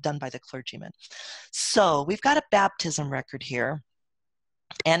that was done by the clergyman. So we've got a baptism record here,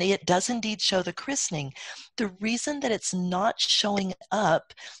 and it does indeed show the christening. The reason that it's not showing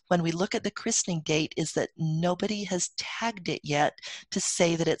up when we look at the christening date is that nobody has tagged it yet to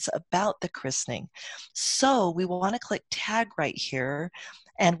say that it's about the christening. So we want to click tag right here,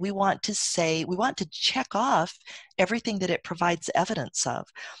 and we want to check off everything that it provides evidence of.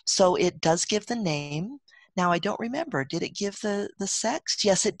 So it does give the name. Now, I don't remember, did it give the sex?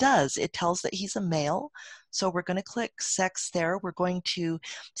 Yes, it does. It tells that he's a male. So we're going to click sex there. We're going to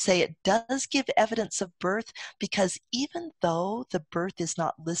say it does give evidence of birth, because even though the birth is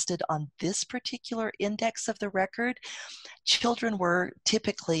not listed on this particular index of the record, children were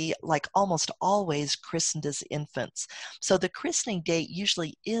typically, like almost always, christened as infants. So the christening date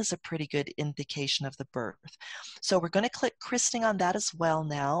usually is a pretty good indication of the birth. So we're going to click christening on that as well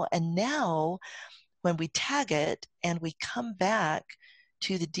now. And now, when we tag it and we come back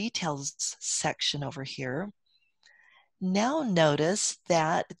to the details section over here, now notice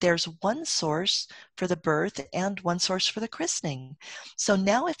that there's one source for the birth and one source for the christening. So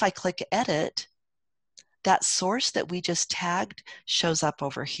now if I click edit, that source that we just tagged shows up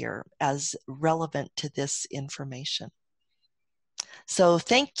over here as relevant to this information. So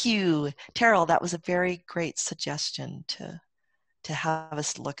thank you, Terrell. That was a very great suggestion to have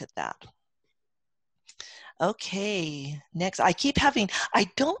us look at that. Okay, next, I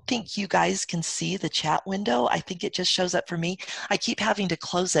don't think you guys can see the chat window. I think it just shows up for me. I keep having to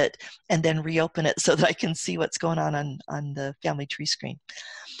close it and then reopen it so that I can see what's going on the family tree screen.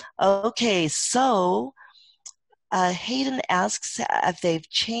 Okay, so Hayden asks if they've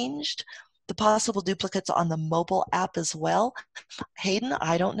changed the possible duplicates on the mobile app as well. Hayden,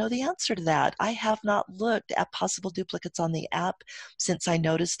 I don't know the answer to that. I have not looked at possible duplicates on the app since I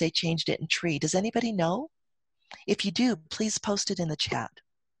noticed they changed it in Tree. Does anybody know? If you do, please post it in the chat.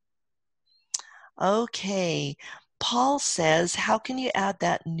 Okay, Paul says, how can you add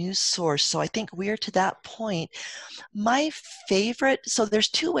that new source? So I think we're to that point. My favorite, so there's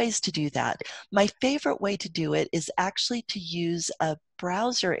 2 ways to do that. My favorite way to do it is actually to use a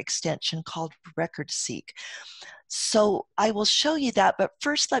browser extension called RecordSeek. So I will show you that, but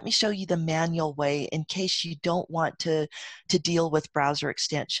first let me show you the manual way in case you don't want to deal with browser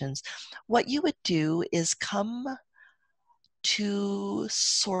extensions. What you would do is come to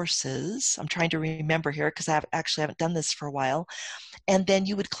sources. I'm trying to remember here because I haven't done this for a while. And then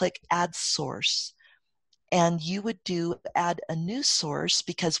you would click add source. And you would add a new source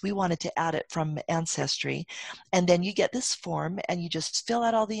because we wanted to add it from Ancestry. And then you get this form and you just fill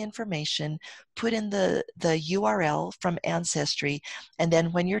out all the information, put in the URL from Ancestry. And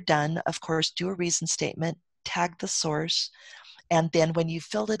then when you're done, of course, do a reason statement, tag the source. And then when you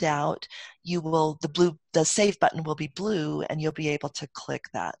filled it out, the save button will be blue and you'll be able to click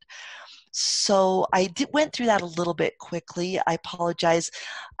that. So I went through that a little bit quickly. I apologize.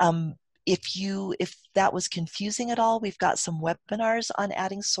 If that was confusing at all, we've got some webinars on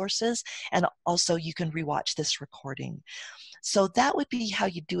adding sources, and also you can rewatch this recording. So that would be how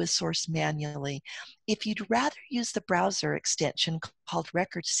you do a source manually. If you'd rather use the browser extension called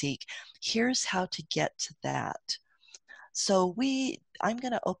RecordSeek, here's how to get to that. So I'm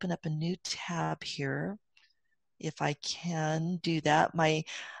going to open up a new tab here if I can do that. My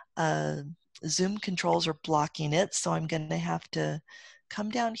Zoom controls are blocking it, so I'm going to have to come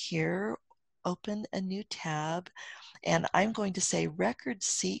down here, open a new tab, and I'm going to say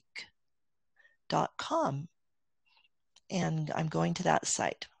recordseek.com, and I'm going to that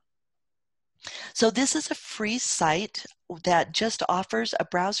site. So this is a free site that just offers a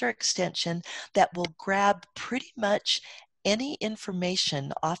browser extension that will grab pretty much any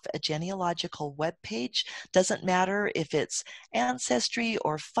information off a genealogical web page. Doesn't matter if it's Ancestry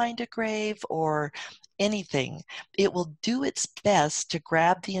or Find a Grave or anything. It will do its best to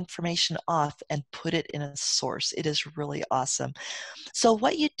grab the information off and put it in a source. It is really awesome. So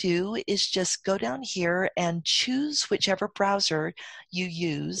what you do is just go down here and choose whichever browser you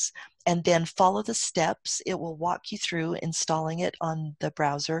use, and then follow the steps. It will walk you through installing it on the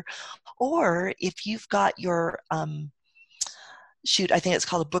browser. Or if you've got your, I think it's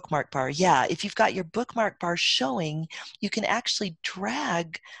called a bookmark bar. Yeah, if you've got your bookmark bar showing, you can actually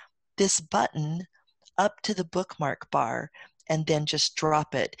drag this button up to the bookmark bar and then just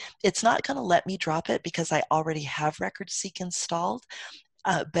drop it. It's not going to let me drop it because I already have RecordSeek installed.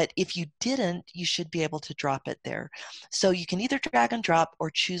 But if you didn't, you should be able to drop it there. So you can either drag and drop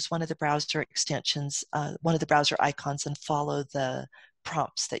or choose one of the browser extensions, one of the browser icons, and follow the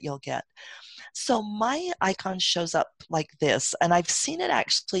prompts that you'll get. So my icon shows up like this, and I've seen it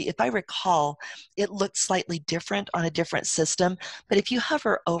actually, if I recall, it looks slightly different on a different system, but if you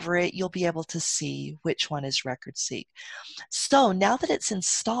hover over it, you'll be able to see which one is RecordSeek. So now that it's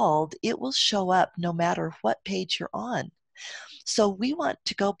installed, it will show up no matter what page you're on. So we want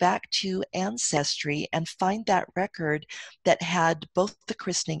to go back to Ancestry and find that record that had both the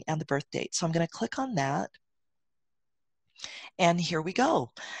christening and the birth date. So I'm going to click on that. And here we go.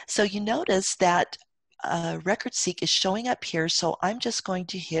 So you notice that RecordSeek is showing up here. So I'm just going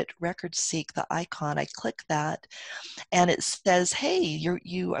to hit RecordSeek, the icon. I click that and it says, hey,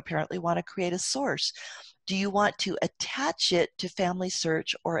 you apparently want to create a source. Do you want to attach it to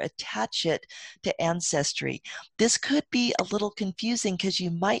FamilySearch or attach it to Ancestry? This could be a little confusing because you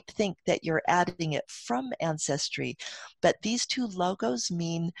might think that you're adding it from Ancestry, but these two logos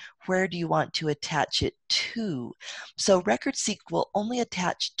mean where do you want to attach it to. So RecordSeek will only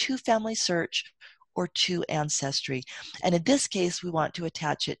attach to FamilySearch or to Ancestry. And in this case, we want to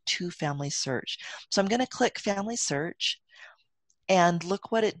attach it to FamilySearch. So I'm going to click FamilySearch. And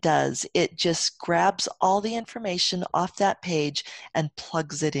look what it does. It just grabs all the information off that page and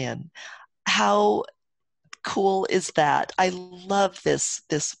plugs it in. How cool is that? I love this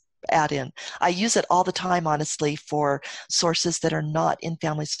add-in. I use it all the time, honestly, for sources that are not in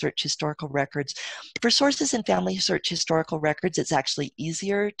FamilySearch historical records. For sources in FamilySearch historical records, it's actually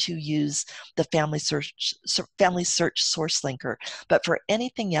easier to use the FamilySearch source linker. But for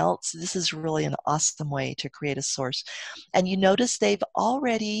anything else, this is really an awesome way to create a source. And you notice they've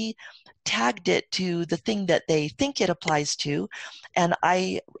already tagged it to the thing that they think it applies to. And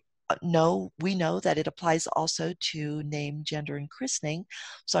we know that it applies also to name, gender, and christening.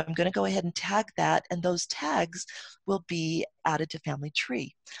 So I'm going to go ahead and tag that, and those tags will be added to Family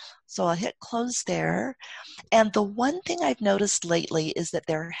Tree. So I'll hit close there. And the one thing I've noticed lately is that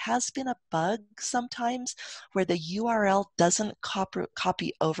there has been a bug sometimes where the URL doesn't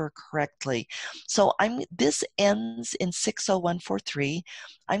copy over correctly. So this ends in 60143.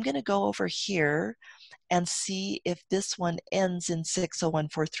 I'm going to go over here and see if this one ends in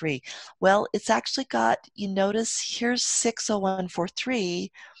 60143. Well, it's actually got, you notice here's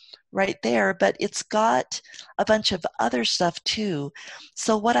 60143 right there, but it's got a bunch of other stuff too.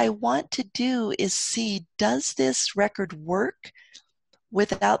 So what I want to do is see, does this record work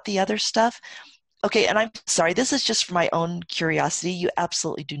without the other stuff? Okay, and I'm sorry, this is just for my own curiosity. You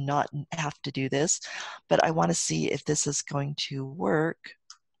absolutely do not have to do this, but I want to see if this is going to work.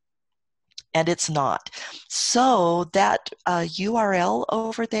 And it's not. So that URL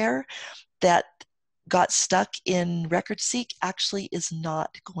over there that got stuck in RecordSeek actually is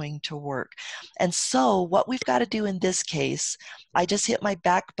not going to work. And so what we've got to do in this case, I just hit my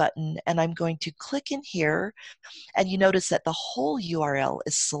back button and I'm going to click in here, and you notice that the whole URL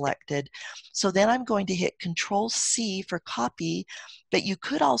is selected. So then I'm going to hit Control-C for copy, but you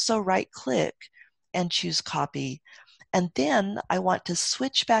could also right-click and choose copy. And then I want to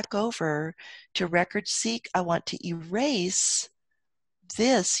switch back over to RecordSeek. I want to erase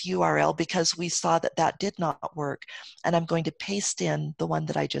this URL because we saw that that did not work. And I'm going to paste in the one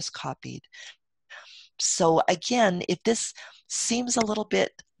that I just copied. So again, if this seems a little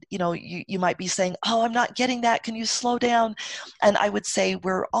bit you might be saying, oh, I'm not getting that. Can you slow down? And I would say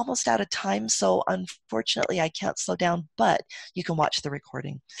we're almost out of time. So unfortunately, I can't slow down, but you can watch the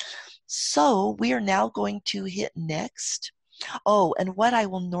recording. So we are now going to hit next. Oh, and what I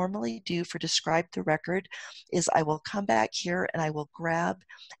will normally do for describe the record is I will come back here and I will grab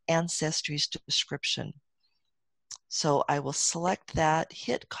Ancestry's description. So I will select that,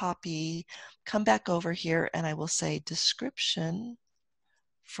 hit copy, come back over here, and I will say description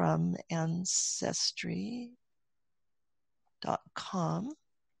from ancestry.com.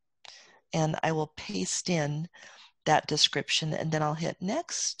 And I will paste in that description, and then I'll hit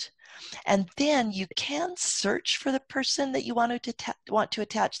next. And then you can search for the person that you want to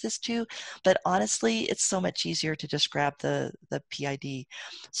attach this to, but honestly, it's so much easier to just grab the PID.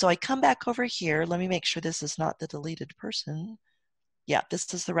 So I come back over here. Let me make sure this is not the deleted person. Yeah,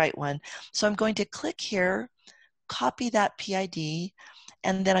 this is the right one. So I'm going to click here, copy that PID,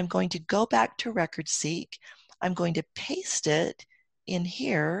 and then I'm going to go back to RecordSeek. I'm going to paste it in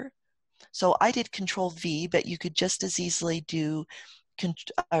here. So I did Control V, but you could just as easily do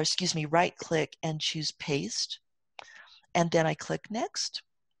right click and choose paste. And then I click next.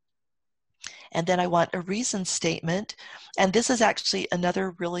 And then I want a reason statement. And this is actually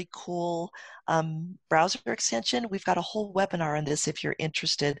another really cool browser extension. We've got a whole webinar on this if you're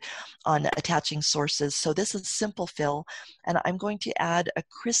interested on attaching sources. So this is Simple Fill, and I'm going to add a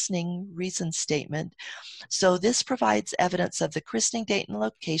christening reason statement. So this provides evidence of the christening date and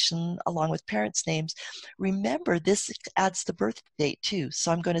location along with parents' names. Remember, this adds the birth date too.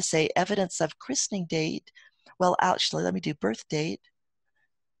 So I'm going to say evidence of christening date. Well, actually, let me do birth date.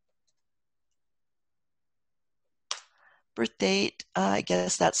 Birth date, I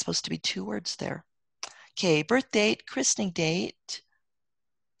guess that's supposed to be 2 words there. Okay, birth date, christening date,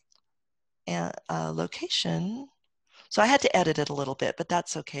 and location. So I had to edit it a little bit, but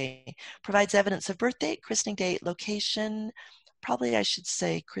that's okay. Provides evidence of birth date, christening date, location. Probably I should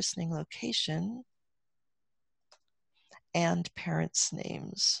say christening location and parents'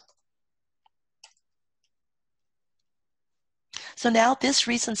 names. So now this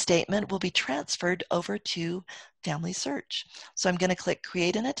reason statement will be transferred over to FamilySearch. So I'm going to click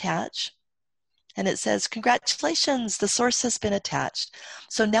Create and Attach. And it says, congratulations, the source has been attached.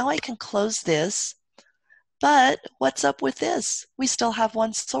 So now I can close this. But what's up with this? We still have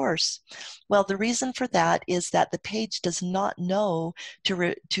one source. Well, the reason for that is that the page does not know to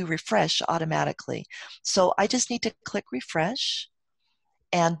refresh automatically. So I just need to click refresh.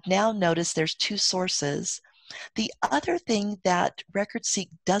 And now notice there's 2 sources. The other thing that RecordSeek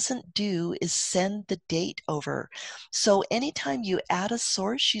doesn't do is send the date over. So anytime you add a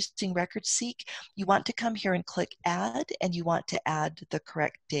source using RecordSeek, you want to come here and click Add, and you want to add the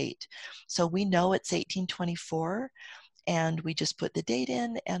correct date. So we know it's 1824, and we just put the date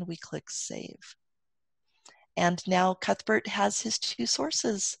in, and we click Save. And now Cuthbert has his 2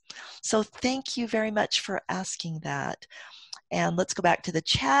 sources. So thank you very much for asking that. And let's go back to the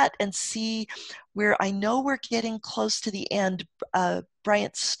chat and see where I know we're getting close to the end.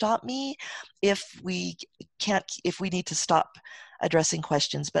 Bryant, stop me if we need to stop addressing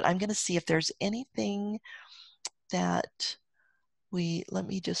questions, but I'm going to see if there's anything that let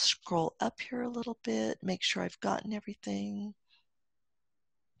me just scroll up here a little bit, make sure I've gotten everything.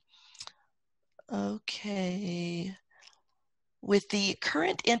 Okay. With the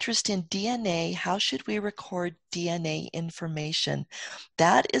current interest in DNA, how should we record DNA information?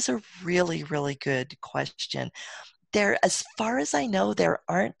 That is a really, really good question. As far as I know, there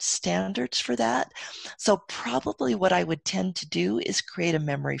aren't standards for that. So probably what I would tend to do is create a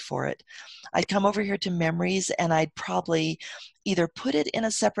memory for it. I'd come over here to memories, and I'd probably either put it in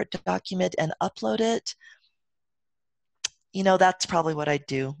a separate document and upload it. That's probably what I'd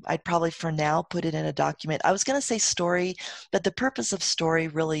do. I'd probably, for now, put it in a document. I was going to say story, but the purpose of story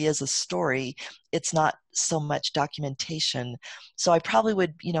really is a story. It's not so much documentation. So I probably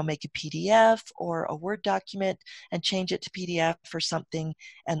would, make a PDF or a Word document and change it to PDF or something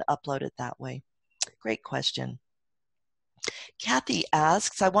and upload it that way. Great question. Kathy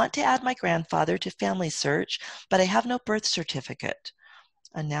asks, I want to add my grandfather to FamilySearch, but I have no birth certificate.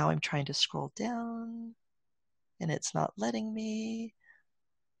 And now I'm trying to scroll down, and it's not letting me.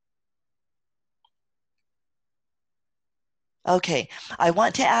 Okay, I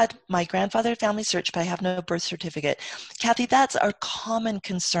want to add my grandfather to FamilySearch, but I have no birth certificate. Kathy, that's a common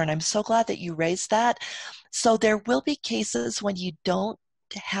concern. I'm so glad that you raised that. So there will be cases when you don't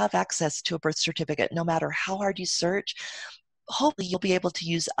have access to a birth certificate, no matter how hard you search. hopefully you'll be able to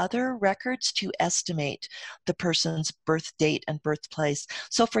use other records to estimate the person's birth date and birthplace.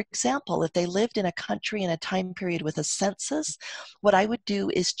 So for example, if they lived in a country in a time period with a census, what I would do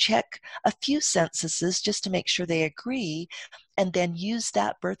is check a few censuses just to make sure they agree, and then use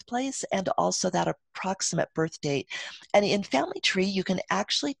that birthplace and also that approximate birth date. And in Family Tree, you can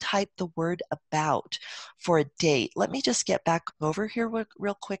actually type the word about for a date. Let me just get back over here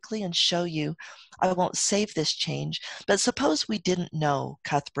real quickly and show you. I won't save this change, but suppose we didn't know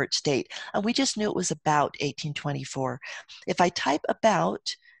Cuthbert's date and we just knew it was about 1824. If I type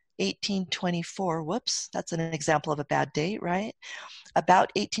about 1824, whoops, that's an example of a bad date, right? About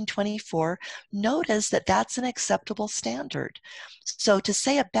 1824, notice that that's an acceptable standard. So to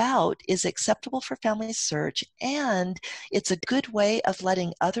say about is acceptable for FamilySearch, and it's a good way of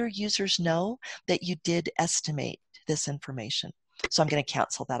letting other users know that you did estimate this information. So I'm going to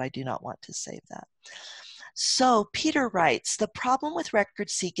cancel that. I do not want to save that. So Peter writes, the problem with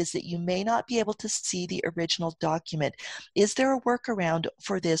RecordSeek is that you may not be able to see the original document. Is there a workaround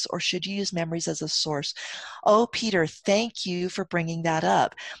for this, or should you use memories as a source? Oh, Peter, thank you for bringing that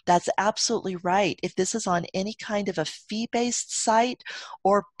up. That's absolutely right. If this is on any kind of a fee-based site,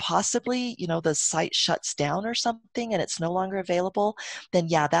 or possibly, the site shuts down or something and it's no longer available, then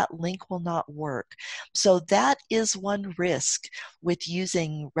yeah, that link will not work. So that is one risk with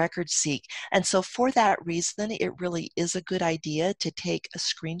using RecordSeek. And so for that reason, it really is a good idea to take a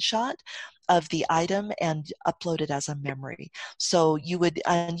screenshot of the item and upload it as a memory. So you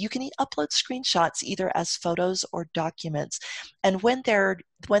can upload screenshots either as photos or documents. And when they're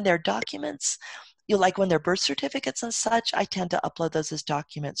documents, like when they're birth certificates and such, I tend to upload those as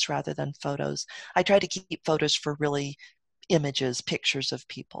documents rather than photos. I try to keep photos for really images, pictures of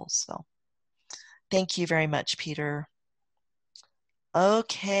people. So thank you very much, Peter.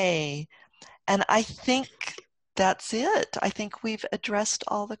 Okay. And I think that's it. I think we've addressed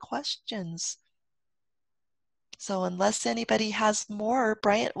all the questions. So unless anybody has more,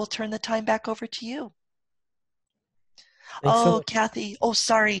 Bryant, we'll turn the time back over to you. Thanks so Oh, much. Kathy. Oh,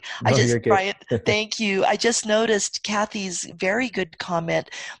 sorry. No, you're good. Bryant, thank you. I just noticed Kathy's very good comment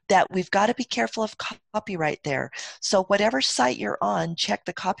that we've got to be careful of copyright there. So whatever site you're on, check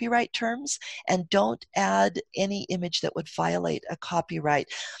the copyright terms and don't add any image that would violate a copyright.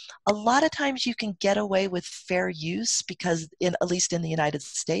 A lot of times you can get away with fair use because at least in the United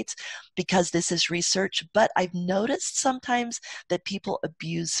States, because this is research, but I've noticed sometimes that people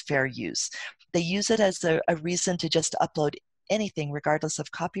abuse fair use. They use it as a reason to just upload anything regardless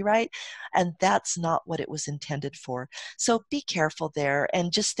of copyright, and that's not what it was intended for. So be careful there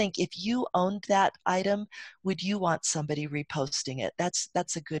and just think, if you owned that item, would you want somebody reposting it?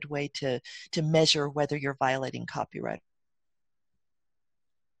 That's a good way to measure whether you're violating copyright.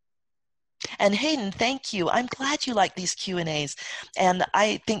 And Hayden, thank you. I'm glad you like these Q&As. And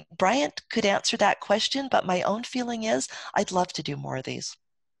I think Bryant could answer that question, but my own feeling is I'd love to do more of these.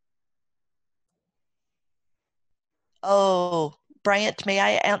 Oh, Bryant, may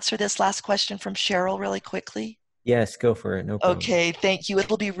I answer this last question from Cheryl really quickly? Yes, go for it. No problem. Okay, thank you.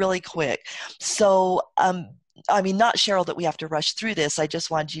 It'll be really quick. So, not Cheryl that we have to rush through this. I just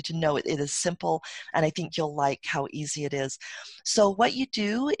wanted you to know it is simple, and I think you'll like how easy it is. So what you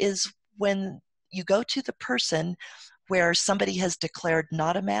do is when you go to the person where somebody has declared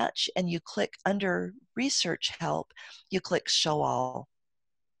not a match and you click under Research Help, you click Show All.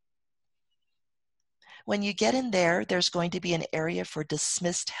 When you get in there, there's going to be an area for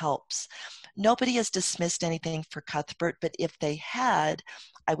dismissed helps. Nobody has dismissed anything for Cuthbert, but if they had,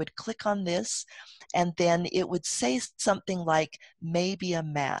 I would click on this, and then it would say something like maybe a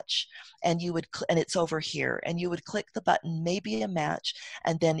match, and it's over here, and you would click the button maybe a match,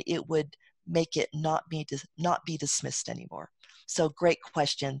 and then it would make it not be dismissed anymore. So great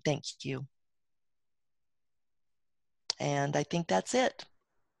question. Thank you. And I think that's it.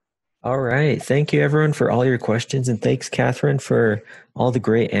 All right. Thank you, everyone, for all your questions. And thanks, Kathryn, for all the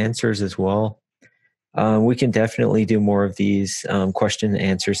great answers as well. We can definitely do more of these question and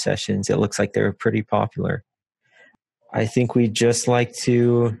answer sessions. It looks like they're pretty popular. I think we'd just like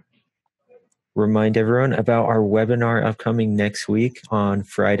to remind everyone about our webinar upcoming next week on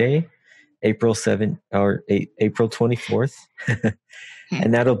Friday, April 24th.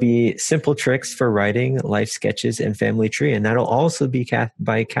 And that'll be Simple Tricks for Writing Life Sketches and Family Tree. And that'll also be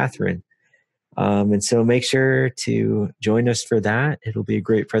by Kathryn. And so make sure to join us for that. It'll be a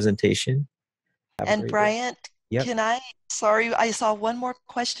great presentation. And Bryant, yep. Sorry, I saw one more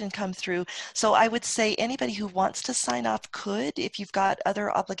question come through. So I would say anybody who wants to sign off could, if you've got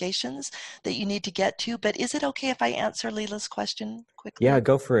other obligations that you need to get to. But is it okay if I answer Leela's question quickly? Yeah,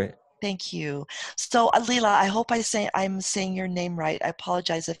 go for it. Thank you. So, Leela, I hope I'm saying your name right. I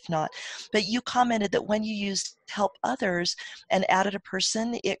apologize if not. But you commented that when you used help others and added a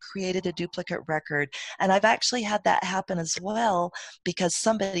person, it created a duplicate record. And I've actually had that happen as well because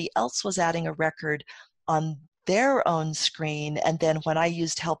somebody else was adding a record on their own screen. And then when I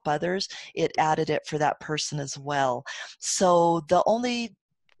used help others, it added it for that person as well. So the only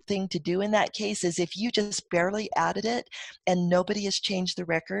thing to do in that case is if you just barely added it and nobody has changed the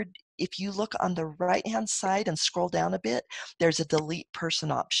record, if you look on the right hand side and scroll down a bit, there's a delete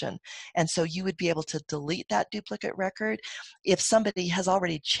person option. And so you would be able to delete that duplicate record. If somebody has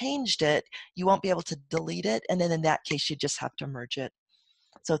already changed it, you won't be able to delete it. And then in that case, you just have to merge it.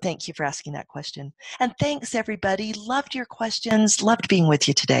 So thank you for asking that question. And thanks, everybody. Loved your questions. Loved being with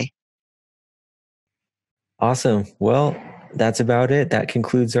you today. Awesome. Well, that's about it. That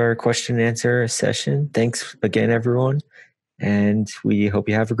concludes our question and answer session. Thanks again, everyone. And we hope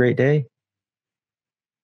you have a great day.